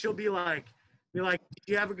mom, she'll be like, did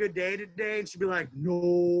you have a good day today? And she'll be like,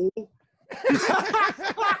 no.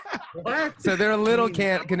 What? So they're a little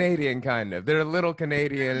Canadian, kind of. They're a little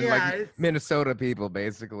Canadian, like Minnesota people,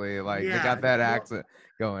 basically. Like they got that accent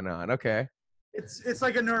going on. Okay. It's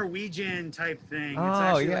like a Norwegian type thing.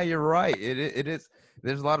 Oh, yeah, you're right. It is.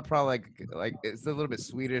 There's a lot of probably like it's a little bit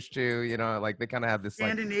Swedish too. Like they kind of have this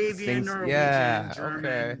Scandinavian, like, Norwegian, German.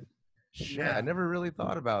 Okay. Shit, I never really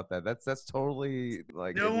thought about that. That's totally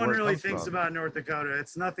like no one really thinks about North Dakota.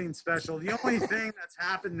 It's nothing special. The only thing that's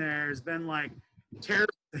happened there has been like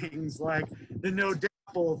terrible things, like the no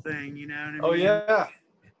Dapple thing. You know what I mean? Oh yeah.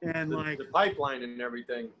 And like the pipeline and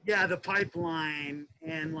everything. Yeah, the pipeline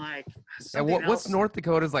and like. And what's North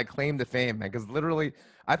Dakota's like claim to fame, man? Because literally,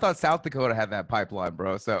 I thought South Dakota had that pipeline,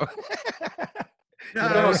 bro. So.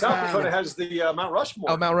 No, South Dakota has the Mount Rushmore.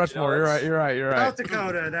 Oh, Mount Rushmore. You're right. South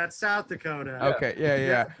Dakota. That's South Dakota. Okay.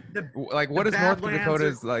 Yeah. Like, what is North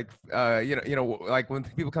Dakota's like? Like when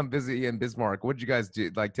people come visit you in Bismarck, what did you guys do?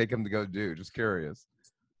 Like, take them to go do? Just curious.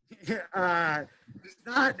 Not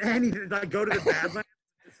anything. Like, go to the Badlands.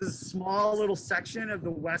 It's a small little section of the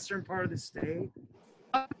western part of the state.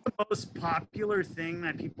 The most popular thing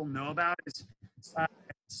that people know about is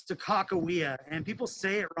Sakakawea, and people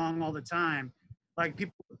say it wrong all the time. Like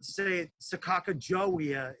people say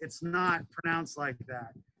Sakakajowea. It's not pronounced like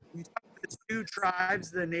that. You talk to the two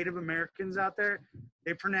tribes, the Native Americans out there,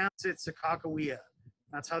 they pronounce it Sakakawea.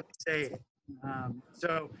 That's how they say it.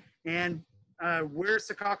 Where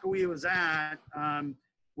Sakakawea was at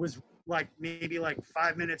was like maybe like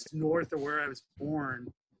 5 minutes north of where I was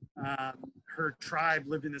born. Her tribe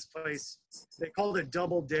lived in this place. They called it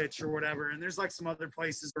Double Ditch or whatever. And there's like some other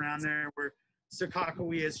places around there where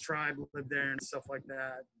Sakakawea's tribe lived there and stuff like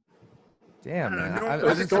that. Damn, man.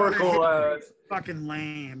 Historical, fucking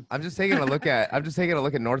lame. I'm just taking a look at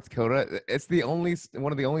North Dakota. It's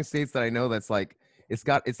one of the only states that I know that's like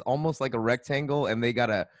it's almost like a rectangle, and they got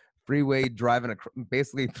a freeway driving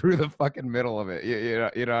basically through the fucking middle of it. You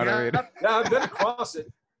know what I mean? Yeah, I've been across it.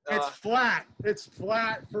 It's flat. It's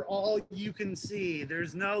flat for all you can see.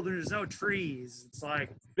 There's no trees. It's like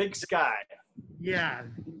big sky. Yeah,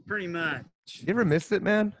 pretty much. You ever missed it,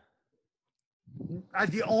 man?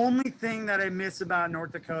 The only thing that I miss about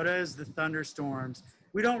North Dakota is the thunderstorms.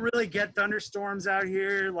 We don't really get thunderstorms out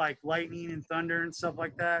here, like lightning and thunder and stuff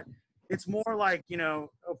like that. It's more like,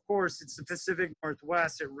 of course, it's the Pacific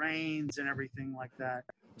Northwest. It rains and everything like that,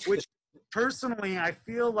 which personally, I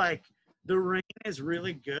feel like the rain is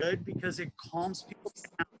really good because it calms people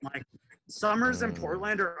down. Like summers in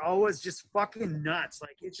Portland are always just fucking nuts.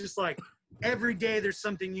 Like it's just like every day there's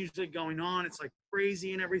something usually going on. It's like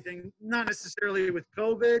crazy and everything. Not necessarily with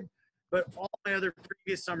COVID, but all my other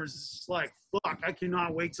previous summers is just like, fuck, I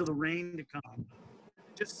cannot wait till the rain to come.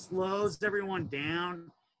 It just slows everyone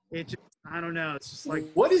down. It just, I don't know. It's just like.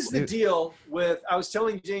 What is the deal with, I was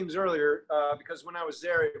telling James earlier, because when I was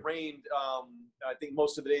there, it rained, I think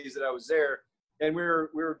most of the days that I was there, and we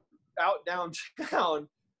were out downtown,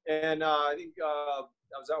 and I think I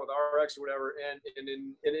was out with RX or whatever, and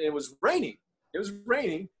it was raining. It was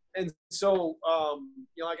raining, and so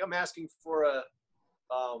like I'm asking for an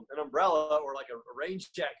umbrella or like a rain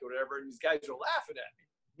jacket or whatever, and these guys are laughing at me.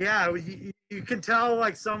 Yeah, you can tell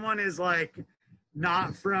like someone is like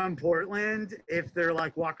not from Portland if they're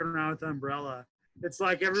like walking around with an umbrella. It's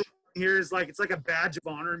like everyone here is like, it's like a badge of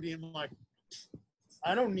honor being like,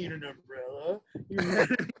 I don't need an umbrella. You know what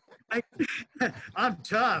I mean? I'm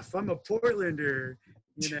tough. I'm a Portlander.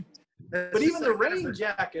 But even the rain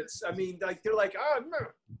jackets, I mean, like they're like, oh, no,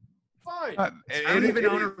 fine. I don't even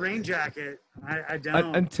own a rain jacket. I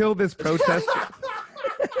don't. Until this protest.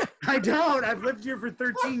 I don't. I've lived here for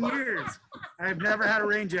 13 years. I've never had a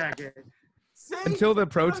rain jacket. See? Until the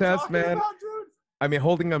protest, man. About, I mean,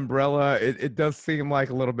 holding umbrella, it does seem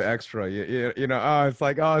like a little bit extra. It's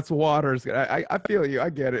like, oh, it's water. I feel you.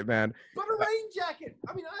 I get it, man. But a rain jacket.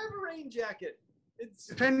 I mean, I have a rain jacket. It's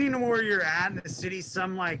depending on where you're at in the city,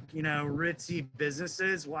 some like, ritzy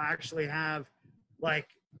businesses will actually have like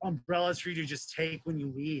umbrellas for you to just take when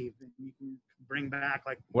you leave, and you can bring back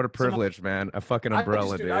like. What a privilege, man. A fucking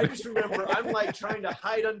umbrella, dude. I just remember I'm like trying to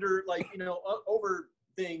hide under like, over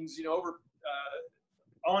things, over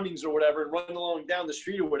awnings or whatever and running along down the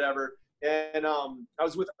street or whatever. And I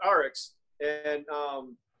was with RX and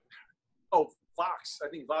Vox. I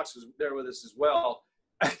think Vox was there with us as well.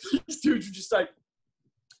 And these dudes were just like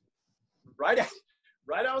right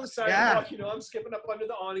out on the sidewalk. You know, I'm skipping up under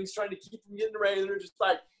the awnings trying to keep them getting ready. They're just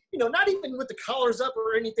like, you know, not even with the collars up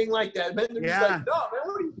or anything like that. Man, they're just like, no,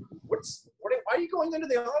 man, why are you going under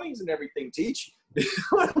the awnings and everything, Teach?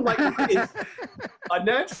 I'm like, it's a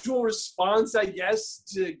natural response, I guess,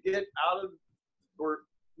 to get out of or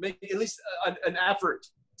make at least an effort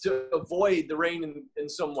to avoid the rain in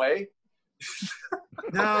some way.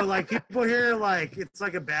 No, like people here, like it's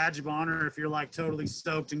like a badge of honor if you're like totally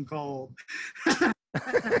soaked and cold.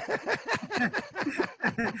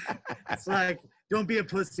 It's like, don't be a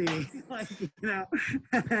pussy. Like, you know.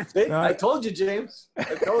 I told you, James.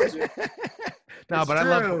 I told you. No, but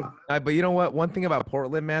true. I love. But you know what? One thing about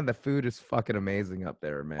Portland, man, the food is fucking amazing up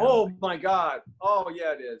there, man. Oh my God. Oh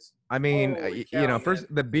yeah, it is. I mean, you know,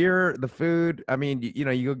 first the beer, the food. I mean, you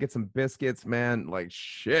know, you go get some biscuits, man. Like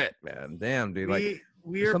shit, man. Damn, dude.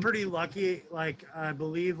 We are pretty lucky. Like I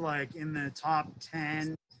believe, like in the top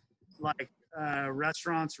 10, like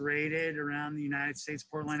restaurants rated around the United States,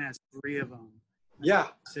 Portland has 3 of them. Yeah.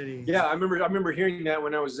 City. Yeah, I remember hearing that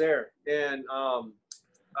when I was there, and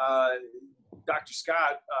Dr.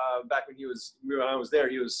 Scott, back when I was there,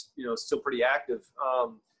 he was, you know, still pretty active.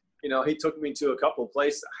 You know, he took me to a couple of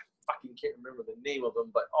places. I fucking can't remember the name of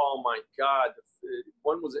them, but oh my God,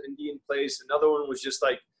 one was an Indian place, another one was just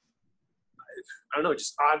like, I don't know,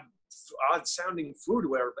 just odd sounding food,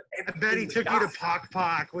 whatever. But I bet he took you to Pok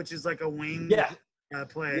Pok, which is like a wing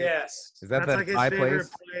place. Yes. Is that like his favorite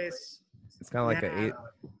place? It's kind of like an 8.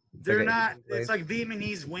 They're not. It's like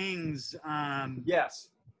Vietnamese wings. Yes.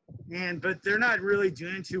 But they're not really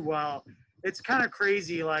doing too well. It's kind of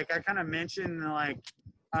crazy. Like I kind of mentioned, like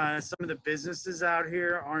some of the businesses out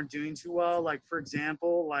here aren't doing too well. Like for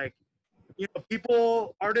example, like, you know,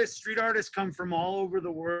 street artists come from all over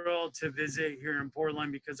the world to visit here in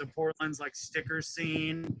Portland because of Portland's like sticker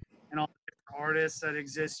scene and all the different artists that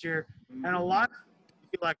exist here. And a lot of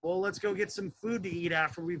people are like, well, let's go get some food to eat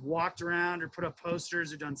after we've walked around or put up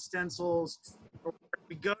posters or done stencils. Or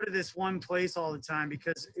we go to this one place all the time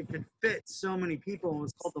because it could fit so many people.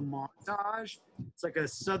 It's called the Montage. It's like a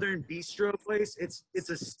Southern bistro place. It's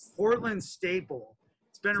a Portland staple.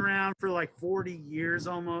 It's been around for like 40 years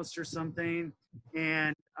almost or something.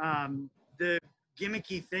 And the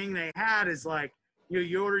gimmicky thing they had is like,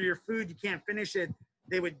 you order your food, you can't finish it.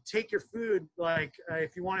 They would take your food, like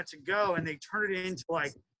if you want it to go, and they turn it into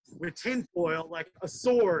like with tinfoil, like a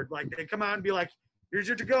sword. Like they come out and be like, here's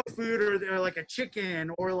your to-go food, or like a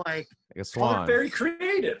chicken, or like a swan. Very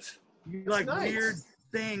creative. Like weird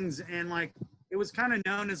things. And like, it was kind of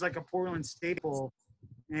known as like a Portland staple,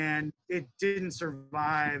 and it didn't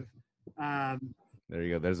survive. There you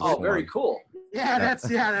go. There's very cool. Yeah, that's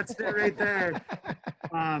it right there.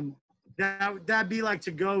 That'd be like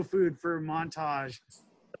to-go food for Montage.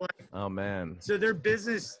 Like, oh man. So their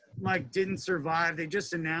business like didn't survive. They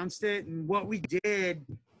just announced it, and what we did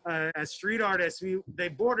as street artists, they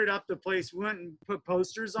boarded up the place. We went and put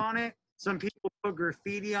posters on it. Some people put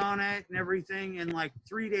graffiti on it and everything. And like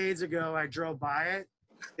 3 days ago, I drove by it.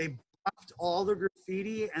 They buffed all the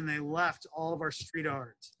graffiti and they left all of our street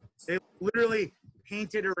art. They literally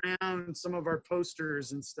painted around some of our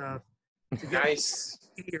posters and stuff to get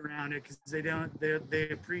graffiti around it because they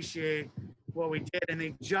appreciate what we did. And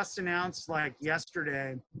they just announced like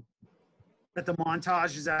yesterday that the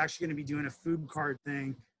Montage is actually going to be doing a food cart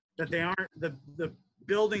thing. That they aren't, the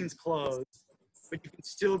building's closed, but you can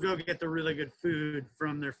still go get the really good food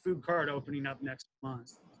from their food cart opening up next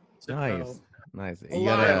month. So nice. You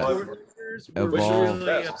gotta were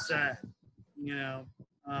really upset, you know,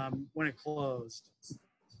 when it closed.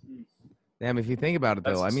 Damn, if you think about it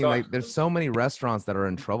though, I mean, like, there's so many restaurants that are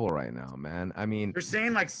in trouble right now, man. I mean, they're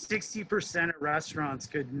saying like 60% of restaurants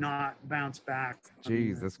could not bounce back.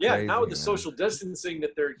 Jeez, that's crazy. Yeah, now with the social distancing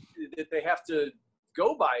that they have to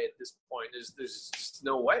go by at this point, there's just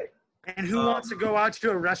no way. And who wants to go out to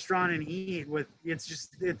a restaurant and eat with? It's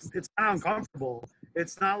kind of uncomfortable.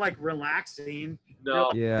 It's not like relaxing. No.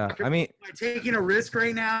 Yeah, I mean, am I taking a risk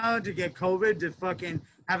right now to get COVID to fucking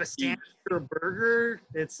have a sandwich or a burger?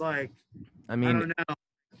 It's like, I mean, I don't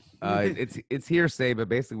know. It's hearsay, but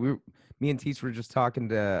basically, me and Teach were just talking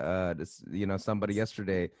to somebody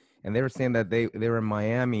yesterday, and they were saying that they were in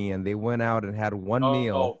Miami and they went out and had one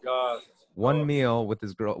meal. Oh God. One meal with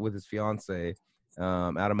his fiance,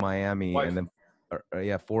 out of Miami, and then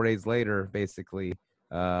 4 days later, basically,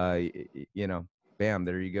 bam,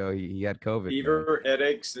 there you go. He had COVID. Fever,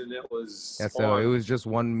 headaches, and it was. Yeah, so it was just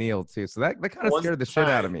one meal too. So that kind of scared the shit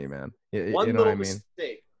out of me, man. You know what I mean?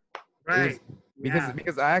 Mistake. Right.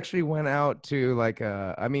 Because I actually went out to like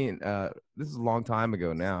this is a long time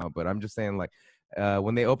ago now, but I'm just saying like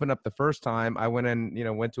when they opened up the first time, I went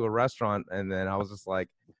to a restaurant, and then I was just like,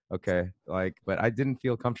 okay, like, but I didn't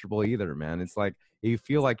feel comfortable either, man. It's like you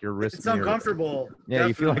feel like you're risking. It's uncomfortable. Yeah,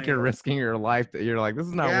 you feel like you're risking your life. You're like, this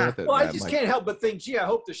is not worth it. Well, man. I just like, can't help but think, gee, I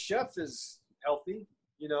hope the chef is healthy.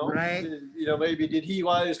 You know, right? You know, maybe did he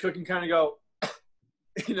while he was cooking kind of go,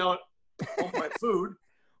 you know, oh my food.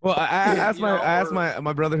 Well, I asked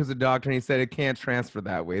my brother who's a doctor, and he said it can't transfer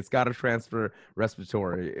that way. It's got to transfer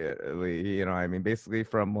respiratory. You know, I mean, basically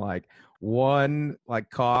from like one like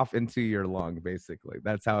cough into your lung, basically.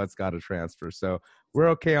 That's how it's got to transfer. So we're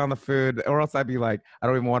okay on the food, or else I'd be like, I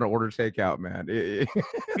don't even want to order takeout, man.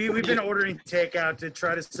 We've been ordering takeout to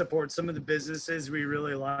try to support some of the businesses we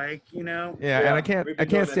really like, you know. Yeah, and I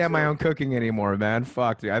can't stand my own cooking anymore, man.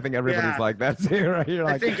 Fuck, dude. I think everybody's like that too, right? You're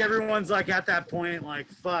like, I think everyone's like at that point, like,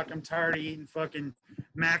 fuck, I'm tired of eating fucking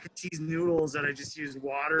mac and cheese noodles that I just use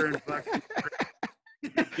water and fucking.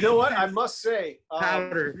 You know what? I must say,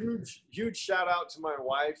 powder. Huge shout out to my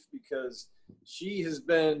wife, because she has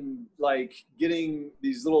been like getting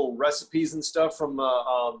these little recipes and stuff from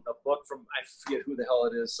a book from, I forget who the hell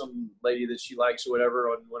it is, some lady that she likes or whatever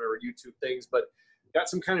on one of her YouTube things, but got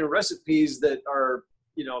some kind of recipes that are,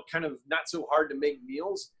 you know, kind of not so hard to make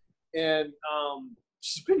meals. And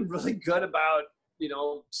she's been really good about, you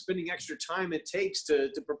know, spending extra time it takes to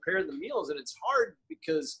prepare the meals. And it's hard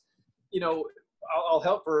because, you know, I'll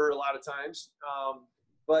help her a lot of times.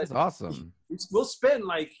 But that's awesome. We'll spend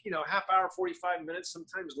like, you know, half hour, 45 minutes,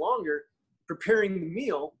 sometimes longer, preparing the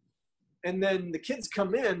meal. And then the kids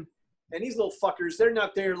come in, and these little fuckers, they're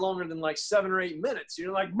not there longer than like 7 or 8 minutes.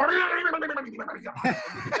 You're like,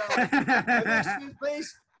 excuse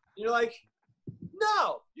please. You're like,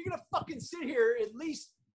 no, you're going to fucking sit here at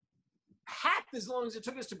least half as long as it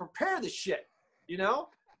took us to prepare the shit, you know?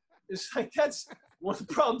 It's like, that's one of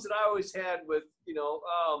the problems that I always had with, you know,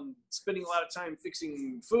 spending a lot of time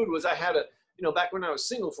fixing food was I had you know, back when I was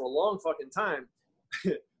single for a long fucking time,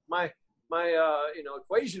 my you know,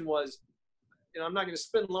 equation was, you know, I'm not going to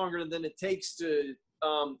spend longer than it takes to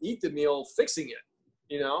eat the meal fixing it,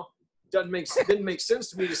 you know? Didn't make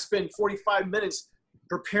sense to me to spend 45 minutes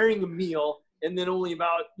preparing a meal and then only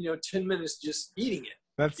about, you know, 10 minutes just eating it.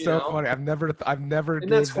 That's so funny. I've never.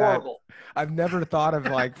 And that's horrible. I've never thought of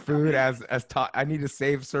like food as I need to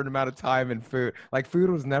save a certain amount of time in food. Like food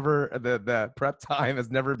was never the prep time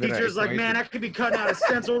has never been. Teacher's like, man, I could be cutting out a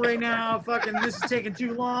stencil right now. Fucking, this is taking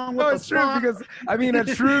too long. No, it's true because I mean, a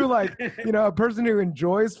true like, you know, a person who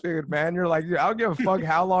enjoys food, man. You're like, I don't give a fuck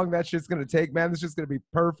how long that shit's gonna take, man. It's just gonna be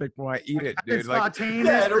perfect when I eat it, dude. It's like,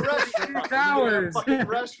 yeah, at a restaurant. Hours. Fucking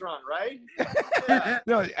restaurant, right? Yeah.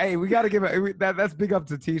 No, hey, we got to give that's big up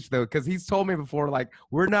to Teach though, because he's told me before, like,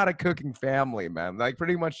 we're not a cooking family, man. Like,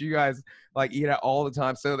 pretty much you guys like eat out all the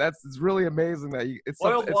time, so it's really amazing that it's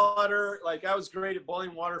boiled water. Like, I was great at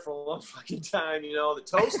boiling water for a long fucking time. You know, the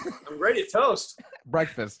toast. I'm great at toast.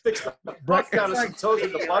 Breakfast. Fix the fuck out of some toast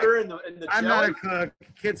with the butter and the I'm jelly. not a cook.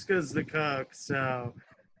 Kitska's the cook, so.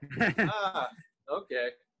 Okay.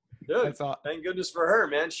 Good. Thank goodness for her,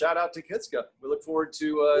 man. Shout out to Kitska. We look forward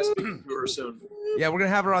to speaking to her soon. Yeah, we're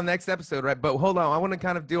gonna have her on next episode, right? But hold on, I want to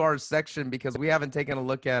kind of do our section because we haven't taken a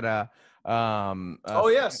look at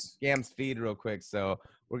yes, Scam's feed real quick. So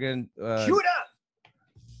we're gonna cue it up.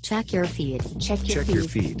 Check your feed. Check your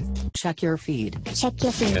feed. Check your feed. Check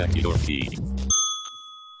your feed. Check your feed.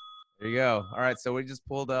 There you go. All right, so we just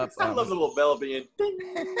pulled up. I love the little bell being ding.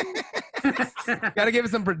 Gotta give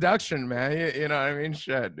it some production, man. You know what I mean?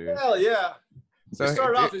 Shit, dude. Hell yeah. So it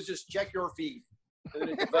started off as just check your feed, and then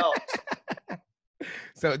it developed.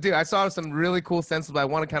 So, dude, I saw some really cool stencils. I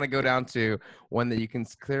want to kind of go down to one that you can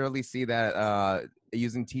clearly see that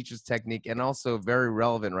using Teach's technique, and also very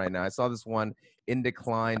relevant right now. I saw this one in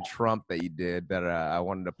decline Trump that you did that I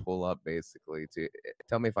wanted to pull up basically. To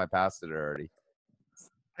tell me if I passed it already.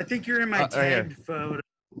 I think you're in my tagged photo.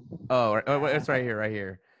 Oh, it's right here, right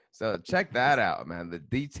here. So check that out, man. The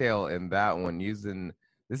detail in that one using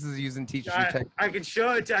Teach's technique. I can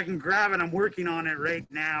show it. I can grab it. I'm working on it right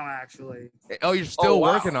now, actually. Oh, you're still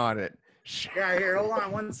working on it. Yeah, here. Hold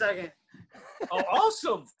on 1 second. Oh,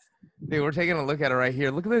 awesome. Dude, we're taking a look at it right here.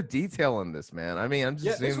 Look at the detail in this, man. I mean, I'm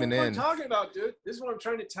just zooming in. This is what I'm talking about, dude. This is what I'm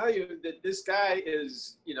trying to tell you, that this guy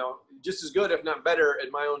is, you know, just as good, if not better,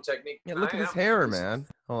 at my own technique. Yeah, look at his hair, man.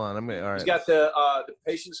 Hold on, all right. He's got the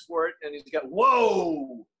patience for it, and he's got,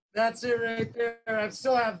 whoa! That's it right there. I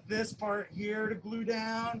still have this part here to glue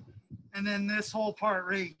down. and then this whole part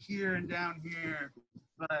right here and down here.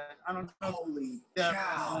 But I don't know. Holy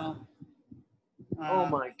cow. Oh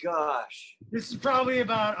my gosh. This is probably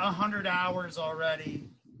about 100 hours already.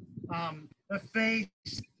 The face,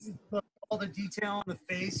 all the detail on the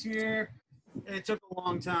face here, it took a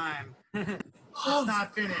long time. It's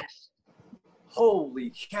not finished.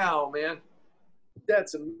 Holy cow, man.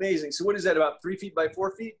 That's amazing. So what is that, about 3 feet by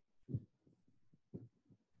 4 feet?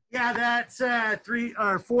 Yeah, that's 3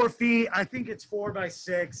 or 4 feet. I think it's 4 by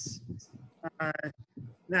 6.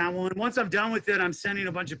 That one. Once I'm done with it, I'm sending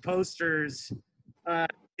a bunch of posters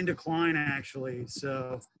into Klein, actually.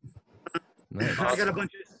 So Nice. I got a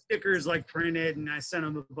bunch of stickers like printed, and I sent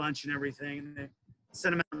them a bunch and everything, and they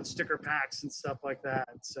sent them out in sticker packs and stuff like that.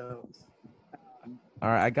 So. All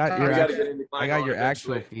right, I got your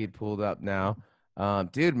actual feed pulled up now.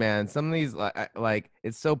 Dude, man, some of these like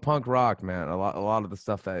it's so punk rock, man. A lot of the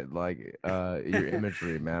stuff that like your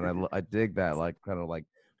imagery, man. I dig that, like kind of like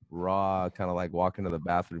raw, kind of like walk into the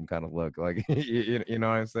bathroom kind of look, like you know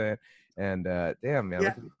what I'm saying. And damn, man,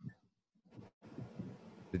 Yeah.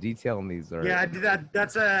 the detail in these are. Yeah, I did that.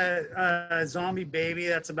 That's a zombie baby.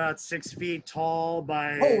 That's about 6 feet tall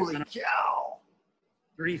by Holy cow.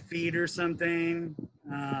 3 feet or something.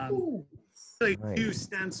 Like Nice. 2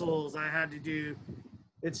 stencils I had to do.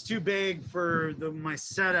 It's too big for my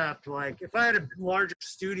setup. Like if I had a larger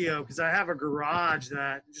studio, because I have a garage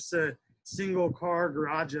that just a single car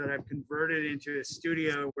garage that I've converted into a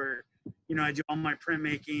studio where, you know, I do all my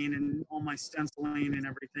printmaking and all my stenciling and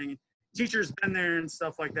everything. Teacher's been there and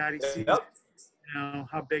stuff like that. He sees, you know,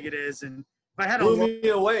 how big it is. And if I had blew me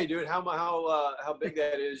away, dude. How big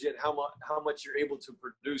that is, yet how much you're able to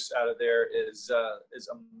produce out of there is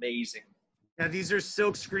amazing. Yeah, these are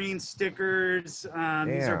silk screen stickers. These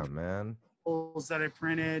are man. that I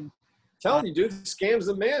printed. Telling you, dude, scam's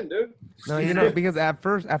the man, dude. No, you know, because at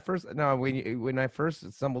first, no, when I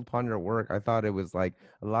first stumbled upon your work, I thought it was like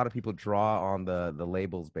a lot of people draw on the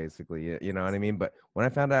labels, basically. You know what I mean? But when I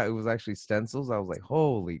found out it was actually stencils, I was like,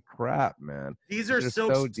 holy crap, man! These are so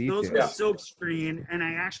those detailed. are silk screen, and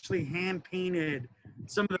I actually hand painted.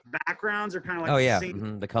 Some of the backgrounds are kind of like Oh yeah, the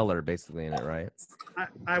same the color basically in it, right?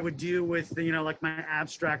 I would do with the, you know, like my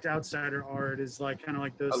abstract outsider art is like kind of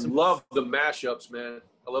like those. I love the mashups, man.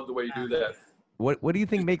 I love the way you do that. What do you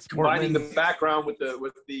think makes combining Portland? the background with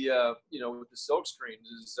the you know, with the silk screens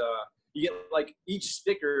is you get like each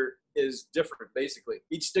sticker is different basically.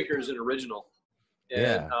 Each sticker is an original,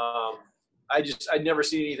 and I'd never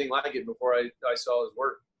seen anything like it before I saw his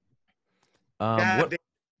work.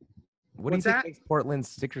 What do you think makes Portland's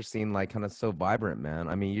sticker scene like kind of so vibrant, man?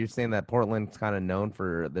 I mean, you're saying that Portland's kind of known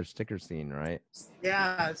for their sticker scene, right?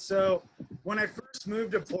 Yeah. So when I first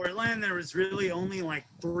moved to Portland, there was really only like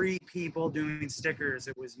 3 people doing stickers.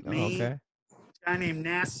 It was me, a guy named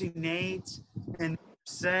Nasty Nate, and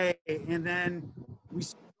Say, and then we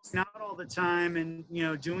started out all the time and, you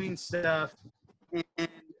know, doing stuff,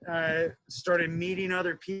 and started meeting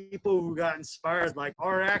other people who got inspired. Like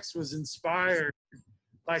RX was inspired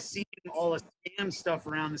by seeing all the scam stuff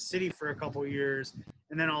around the city for a couple of years,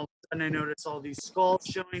 and then all of a sudden I noticed all these skulls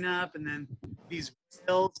showing up, and then these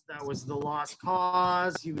whales. That was the Lost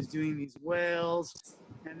Cause. He was doing these whales,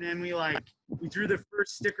 and then we threw the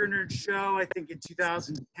first Sticker Nerd show, I think in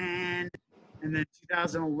 2010, and then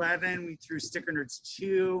 2011 we threw Sticker Nerds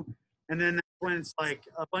 2, and then that's when it's like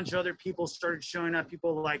a bunch of other people started showing up.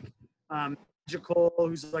 People like Magical,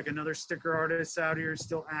 who's like another sticker artist out here,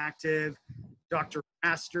 still active. Dr.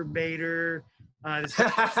 Masturbator. To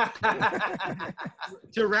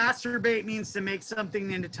masturbate means to make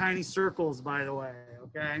something into tiny circles, by the way,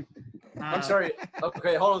 okay? I'm sorry.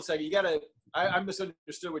 Okay, hold on a second. I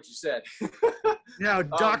misunderstood what you said. No,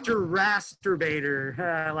 Dr.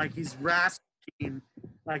 Rasturbator. Like he's rasping,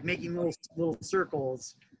 like making little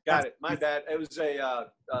circles. Got it. My bad. It was a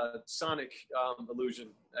sonic illusion.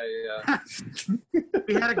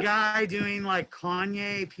 We had a guy doing like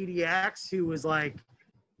Kanye PDX who was like,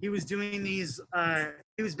 he was doing these,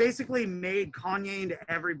 he was basically made Kanye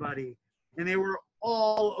into everybody, and they were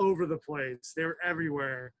all over the place. They were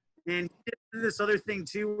everywhere. And he did this other thing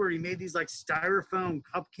too, where he made these like styrofoam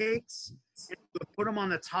cupcakes and he would put them on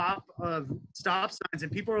the top of stop signs,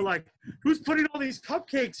 and people were like, "Who's putting all these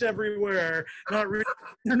cupcakes everywhere? Not real.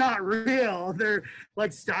 They're not real. They're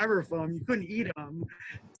like styrofoam. You couldn't eat them."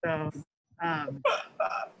 So, and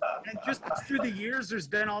just through the years, there's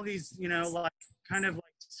been all these, you know, like kind of like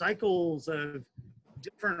cycles of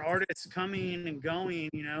different artists coming and going.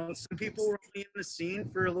 You know, some people were only in the scene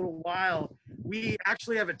for a little while. We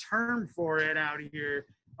actually have a term for it out here.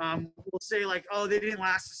 We'll say like, "Oh, they didn't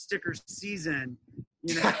last a sticker season,"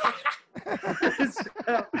 you know.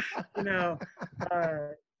 So, you know,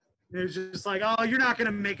 it was just like, oh, you're not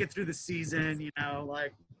gonna make it through the season, you know,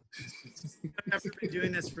 like I've been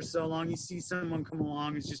doing this for so long. You see someone come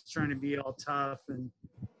along who's just trying to be all tough and,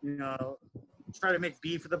 you know, try to make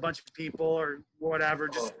beef with a bunch of people or whatever,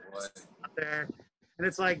 just out there. And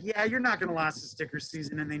it's like, yeah, you're not gonna last the sticker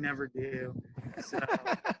season, and they never do. So,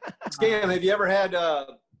 Scam, have you ever had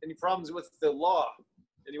any problems with the law?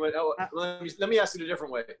 And you went, oh, let me ask it a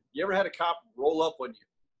different way. You ever had a cop roll up on you?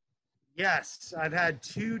 Yes, I've had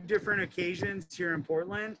 2 different occasions here in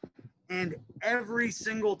Portland, and every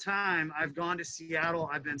single time I've gone to Seattle,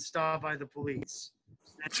 I've been stopped by the police.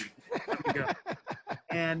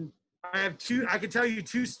 And I have 2. I can tell you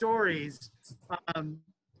 2 stories.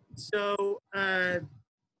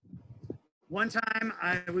 One time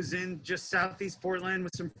I was in just Southeast Portland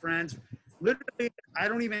with some friends. Literally, I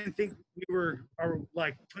don't even think we were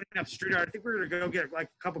like putting up street art. I think we were gonna go get like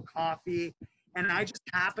a cup of coffee, and I just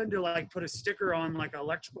happened to like put a sticker on like an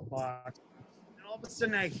electrical box. And all of a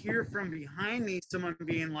sudden, I hear from behind me someone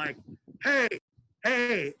being like, "Hey,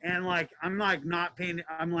 hey!" And like I'm like not paying.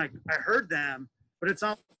 I'm like I heard them, but it's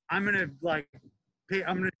all. I'm gonna like pay.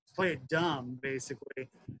 I'm gonna play it dumb, basically.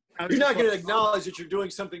 You're not going to acknowledge that you're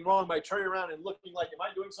doing something wrong by turning around and looking like, am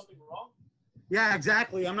I doing something wrong? Yeah,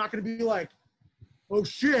 exactly. I'm not going to be like, oh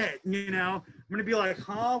shit, you know. I'm going to be like,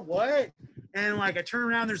 huh, what? And like I turn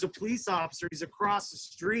around, there's a police officer. He's across the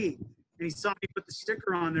street, and he saw me put the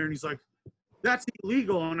sticker on there, and he's like, that's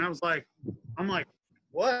illegal. And I was like, I'm like,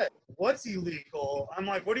 what? What's illegal? I'm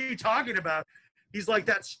like, what are you talking about? He's like,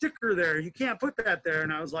 that sticker there, you can't put that there.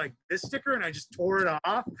 And I was like, this sticker? And I just tore it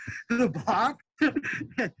off the box.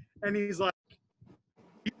 And he's like,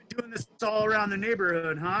 you've been doing this all around the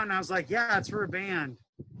neighborhood, huh? And I was like, yeah, it's for a band.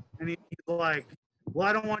 And he's like, well,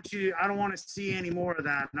 I don't want to see any more of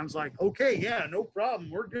that. And I was like, okay, yeah, no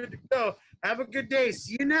problem. We're good to go. Have a good day.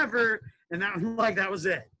 See you never. And that was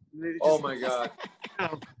it. Oh my God. You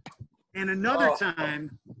know, and another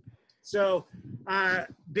time, so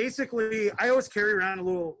basically I always carry around a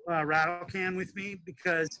little rattle can with me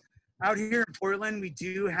because out here in Portland, we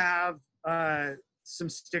do have some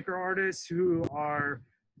sticker artists who are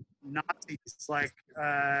Nazis, like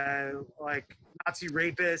Nazi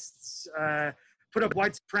rapists, put up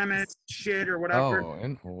white supremacist shit or whatever. Oh,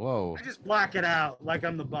 and whoa. I just black it out like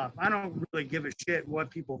I'm the buff. I don't really give a shit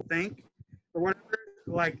what people think or whatever.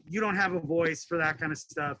 Like, you don't have a voice for that kind of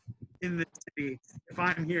stuff in the city if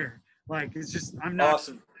I'm here. Like, it's just, I'm not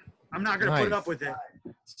awesome. I'm not going to put up with it.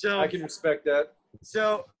 So I can respect that.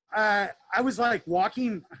 So I was like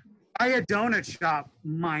walking by a donut shop,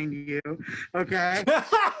 mind you, okay?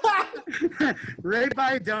 Right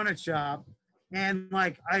by a donut shop. And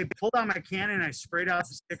like I pulled out my can and I sprayed out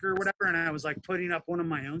the sticker or whatever, and I was like putting up one of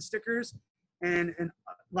my own stickers. And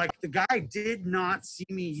like the guy did not see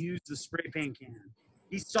me use the spray paint can.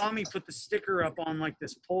 He saw me put the sticker up on like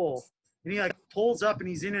this pole, and he like pulls up and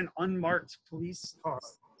he's in an unmarked police car.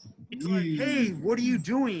 He's like, hey, what are you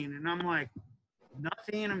doing? And I'm like,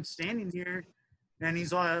 nothing, I'm standing here. And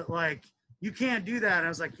he's like, you can't do that. And I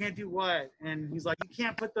was like, can't do what? And he's like, you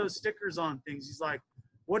can't put those stickers on things. He's like,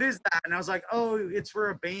 what is that? And I was like, oh, it's for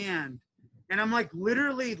a band. And I'm like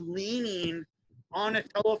literally leaning on a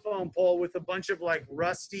telephone pole with a bunch of like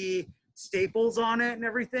rusty staples on it and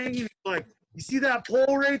everything. And he's like, you see that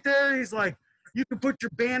pole right there? He's like, you can put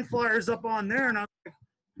your band flyers up on there. And I was like,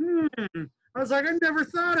 I was like, I never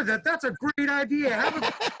thought of that. That's a great idea.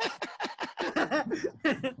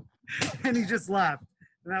 And he just laughed.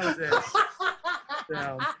 And that was it.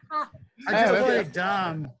 So I just played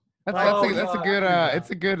dumb. That's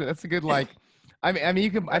a good like. I mean, you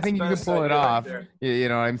can. I think you can pull it off. Right, you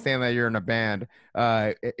know, I'm saying that you're in a band.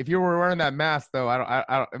 If you were wearing that mask, though, I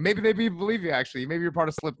don't. Maybe they believe you. Actually, maybe you're part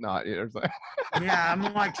of Slipknot. Yeah, I'm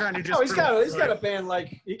like trying to just. Oh, he's got a band.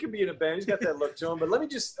 Like, he could be in a band. He's got that look to him. But let me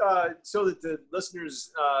just, so that the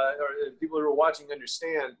listeners or the people who are watching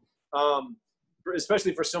understand,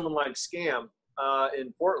 especially for someone like Scam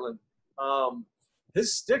in Portland,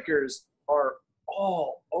 his stickers are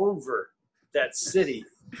all over that city.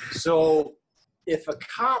 So if a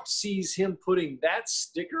cop sees him putting that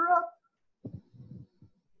sticker up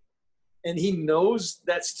and he knows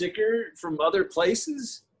that sticker from other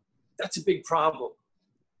places, that's a big problem.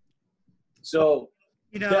 So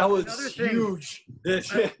that was huge.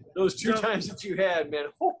 Those two times that you had, man.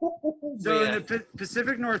 So in the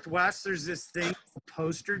Pacific Northwest, there's this thing,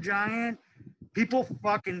 Poster Giant. People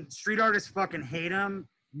street artists fucking hate them.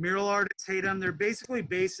 Mural artists hate them. They're basically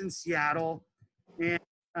based in Seattle. And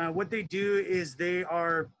what they do is they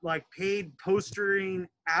are like paid postering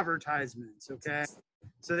advertisements, okay?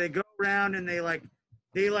 So they go around and they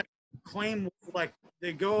claim like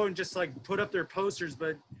they go and just like put up their posters,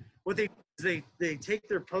 but what they do is they take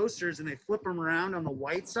their posters and they flip them around on the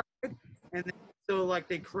white side, and then, so like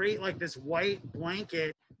they create like this white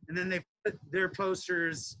blanket, and then they put their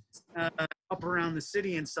posters up around the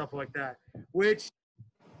city and stuff like that, which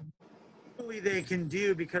they can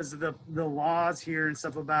do because of the laws here and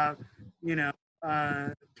stuff about, you know,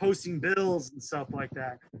 posting bills and stuff like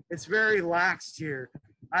that. It's very laxed here.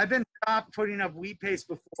 I've been stopped putting up wheat paste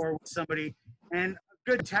before with somebody, and a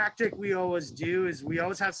good tactic we always do is we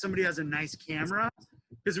always have somebody who has a nice camera,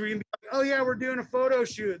 because we can be like, oh yeah, we're doing a photo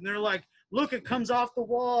shoot, and they're like, look, it comes off the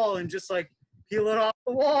wall, and just like peel it off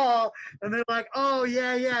the wall, and they're like, oh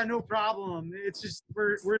yeah, no problem. It's just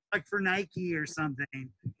we're like for Nike or something.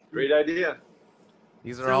 Great idea.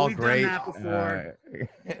 These are all great.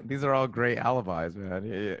 These are all great alibis, man.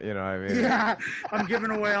 You know what I mean? Yeah, I'm giving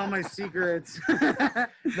away all my secrets.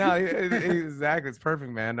 No, exactly. It's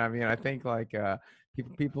perfect, man. I mean, I think like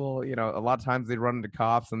people, you know, a lot of times they run into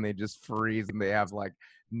cops and they just freeze and they have like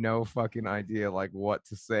no fucking idea like what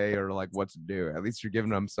to say or like what to do. At least you're giving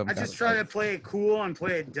them some. I just try to play it cool and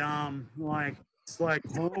play it dumb. Like it's like,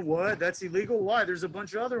 oh, what? That's illegal? Why? There's a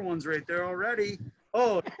bunch of other ones right there already.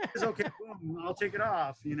 Oh, it's okay. Boom, I'll take it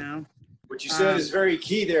off. You know. What you said is very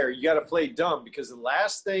key there. You got to play dumb, because the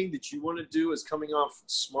last thing that you want to do is coming off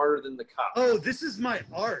smarter than the cop. Oh, this is my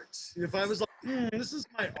art. If I was like, this is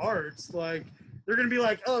my art, like they're gonna be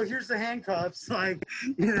like, oh, here's the handcuffs. Like,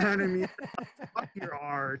 you know what I mean? Fuck your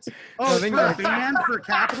art. Oh, for a band for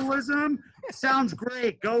capitalism? Sounds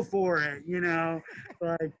great. Go for it. You know,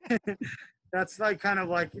 like that's like kind of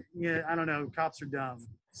like, yeah, I don't know. Cops are dumb.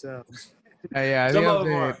 So. Yeah, I think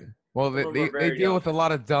well, they deal with a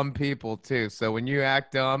lot of dumb people too. So when you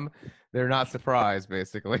act dumb, they're not surprised,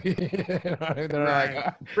 basically. They're right.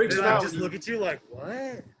 Like, they just look at you like,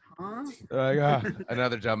 what? Huh? Like,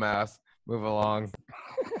 another dumbass. Move along.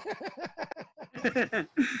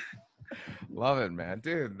 Love it, man.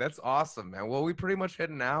 Dude, that's awesome, man. Well, we pretty much hit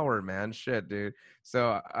an hour, man. Shit, dude.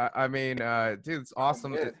 So, I mean, dude, it's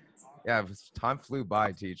awesome. Yeah, time flew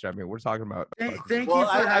by, Teach. I mean, we're talking about. Thank you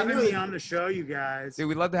for having me on the show, you guys. Dude,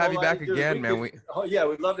 we'd love to have you back again, man. Oh yeah,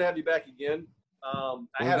 we'd love to have you back again. I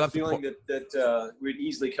have a feeling that we'd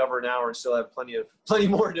easily cover an hour and still have plenty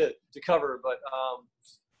more to cover. But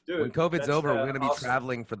dude, when COVID's over, we're gonna be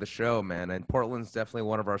traveling for the show, man. And Portland's definitely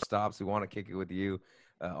one of our stops. We want to kick it with you,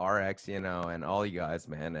 RX, you know, and all you guys,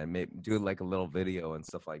 man, and maybe do like a little video and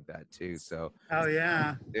stuff like that too. So. Oh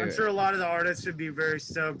yeah, dude. I'm sure a lot of the artists would be very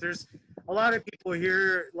stoked. There's a lot of people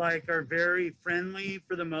here like are very friendly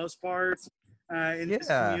for the most part in this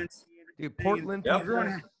community. Dude, Portland,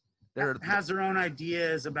 everyone has their own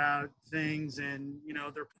ideas about things and, you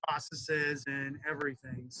know, their processes and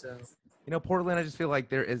everything. So, you know, Portland, I just feel like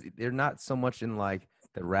they're not so much in like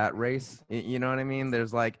the rat race. You know what I mean?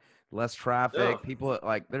 There's like less traffic. Yeah. People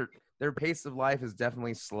like their pace of life is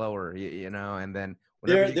definitely slower, you know, and then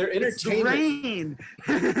they're entertaining. It's the rain.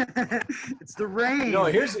 It's the rain. No,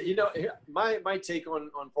 my take on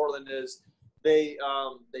Portland is they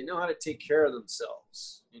know how to take care of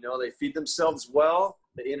themselves. You know, they feed themselves well,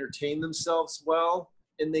 they entertain themselves well,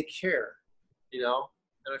 and they care. You know,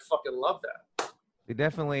 and I fucking love that. They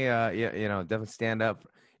definitely definitely stand up.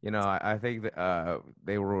 You know, I think that,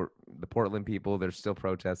 they were the Portland people. They're still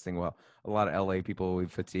protesting. Well, a lot of LA people,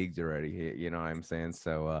 we've fatigued already. You know what I'm saying?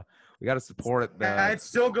 So we got to support it. It's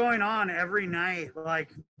still going on every night.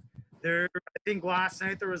 Like I think last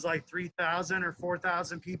night there was like 3,000 or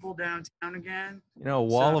 4,000 people downtown again. You know,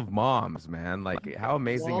 wall of moms, man. Like, how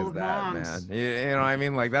amazing is that, man? You know what I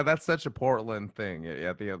mean? Like, that's such a Portland thing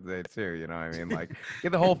at the end of the day, too. You know what I mean? Like,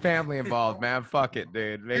 get the whole family involved, man. Fuck it,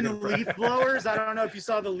 dude. And the leaf blowers. I don't know if you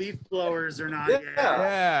saw the leaf blowers or not.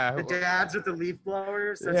 Yeah. The dads with the leaf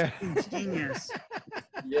blowers. That's genius.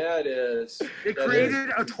 Yeah, it is. They created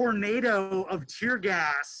a tornado of tear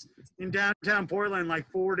gas in downtown Portland like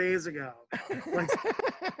 4 days ago. Like,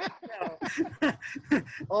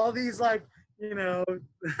 all these like, you know.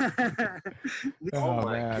 Oh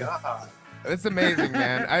my God. It's amazing,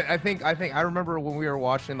 man. I think I remember when we were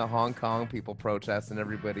watching the Hong Kong people protest and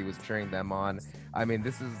everybody was cheering them on. I mean,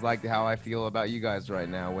 this is like how I feel about you guys right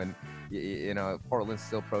now when, you know, Portland's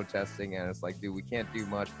still protesting and it's like, dude, we can't do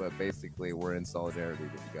much, but basically we're in solidarity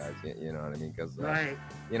with you guys. You know what I mean? Because,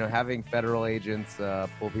 you know, having federal agents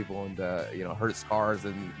pull people into, you know, Hertz cars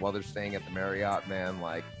and while they're staying at the Marriott, man,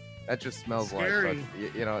 like that just smells scary.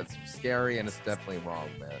 Like, you know, it's scary and it's definitely wrong,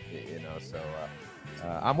 man. You know, so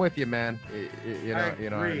I'm with you, man. You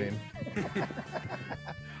know what I mean?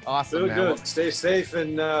 Awesome, man. Good. Stay safe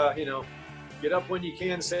and, you know, get up when you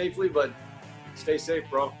can safely, but stay safe,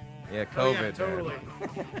 bro. Yeah, COVID. Oh, yeah, totally.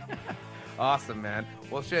 Awesome, man.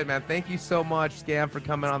 Well, shit, man. Thank you so much, Scam, for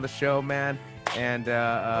coming on the show, man. And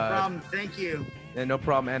no problem. Thank you. And no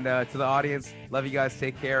problem. And to the audience, love you guys.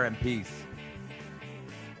 Take care and peace.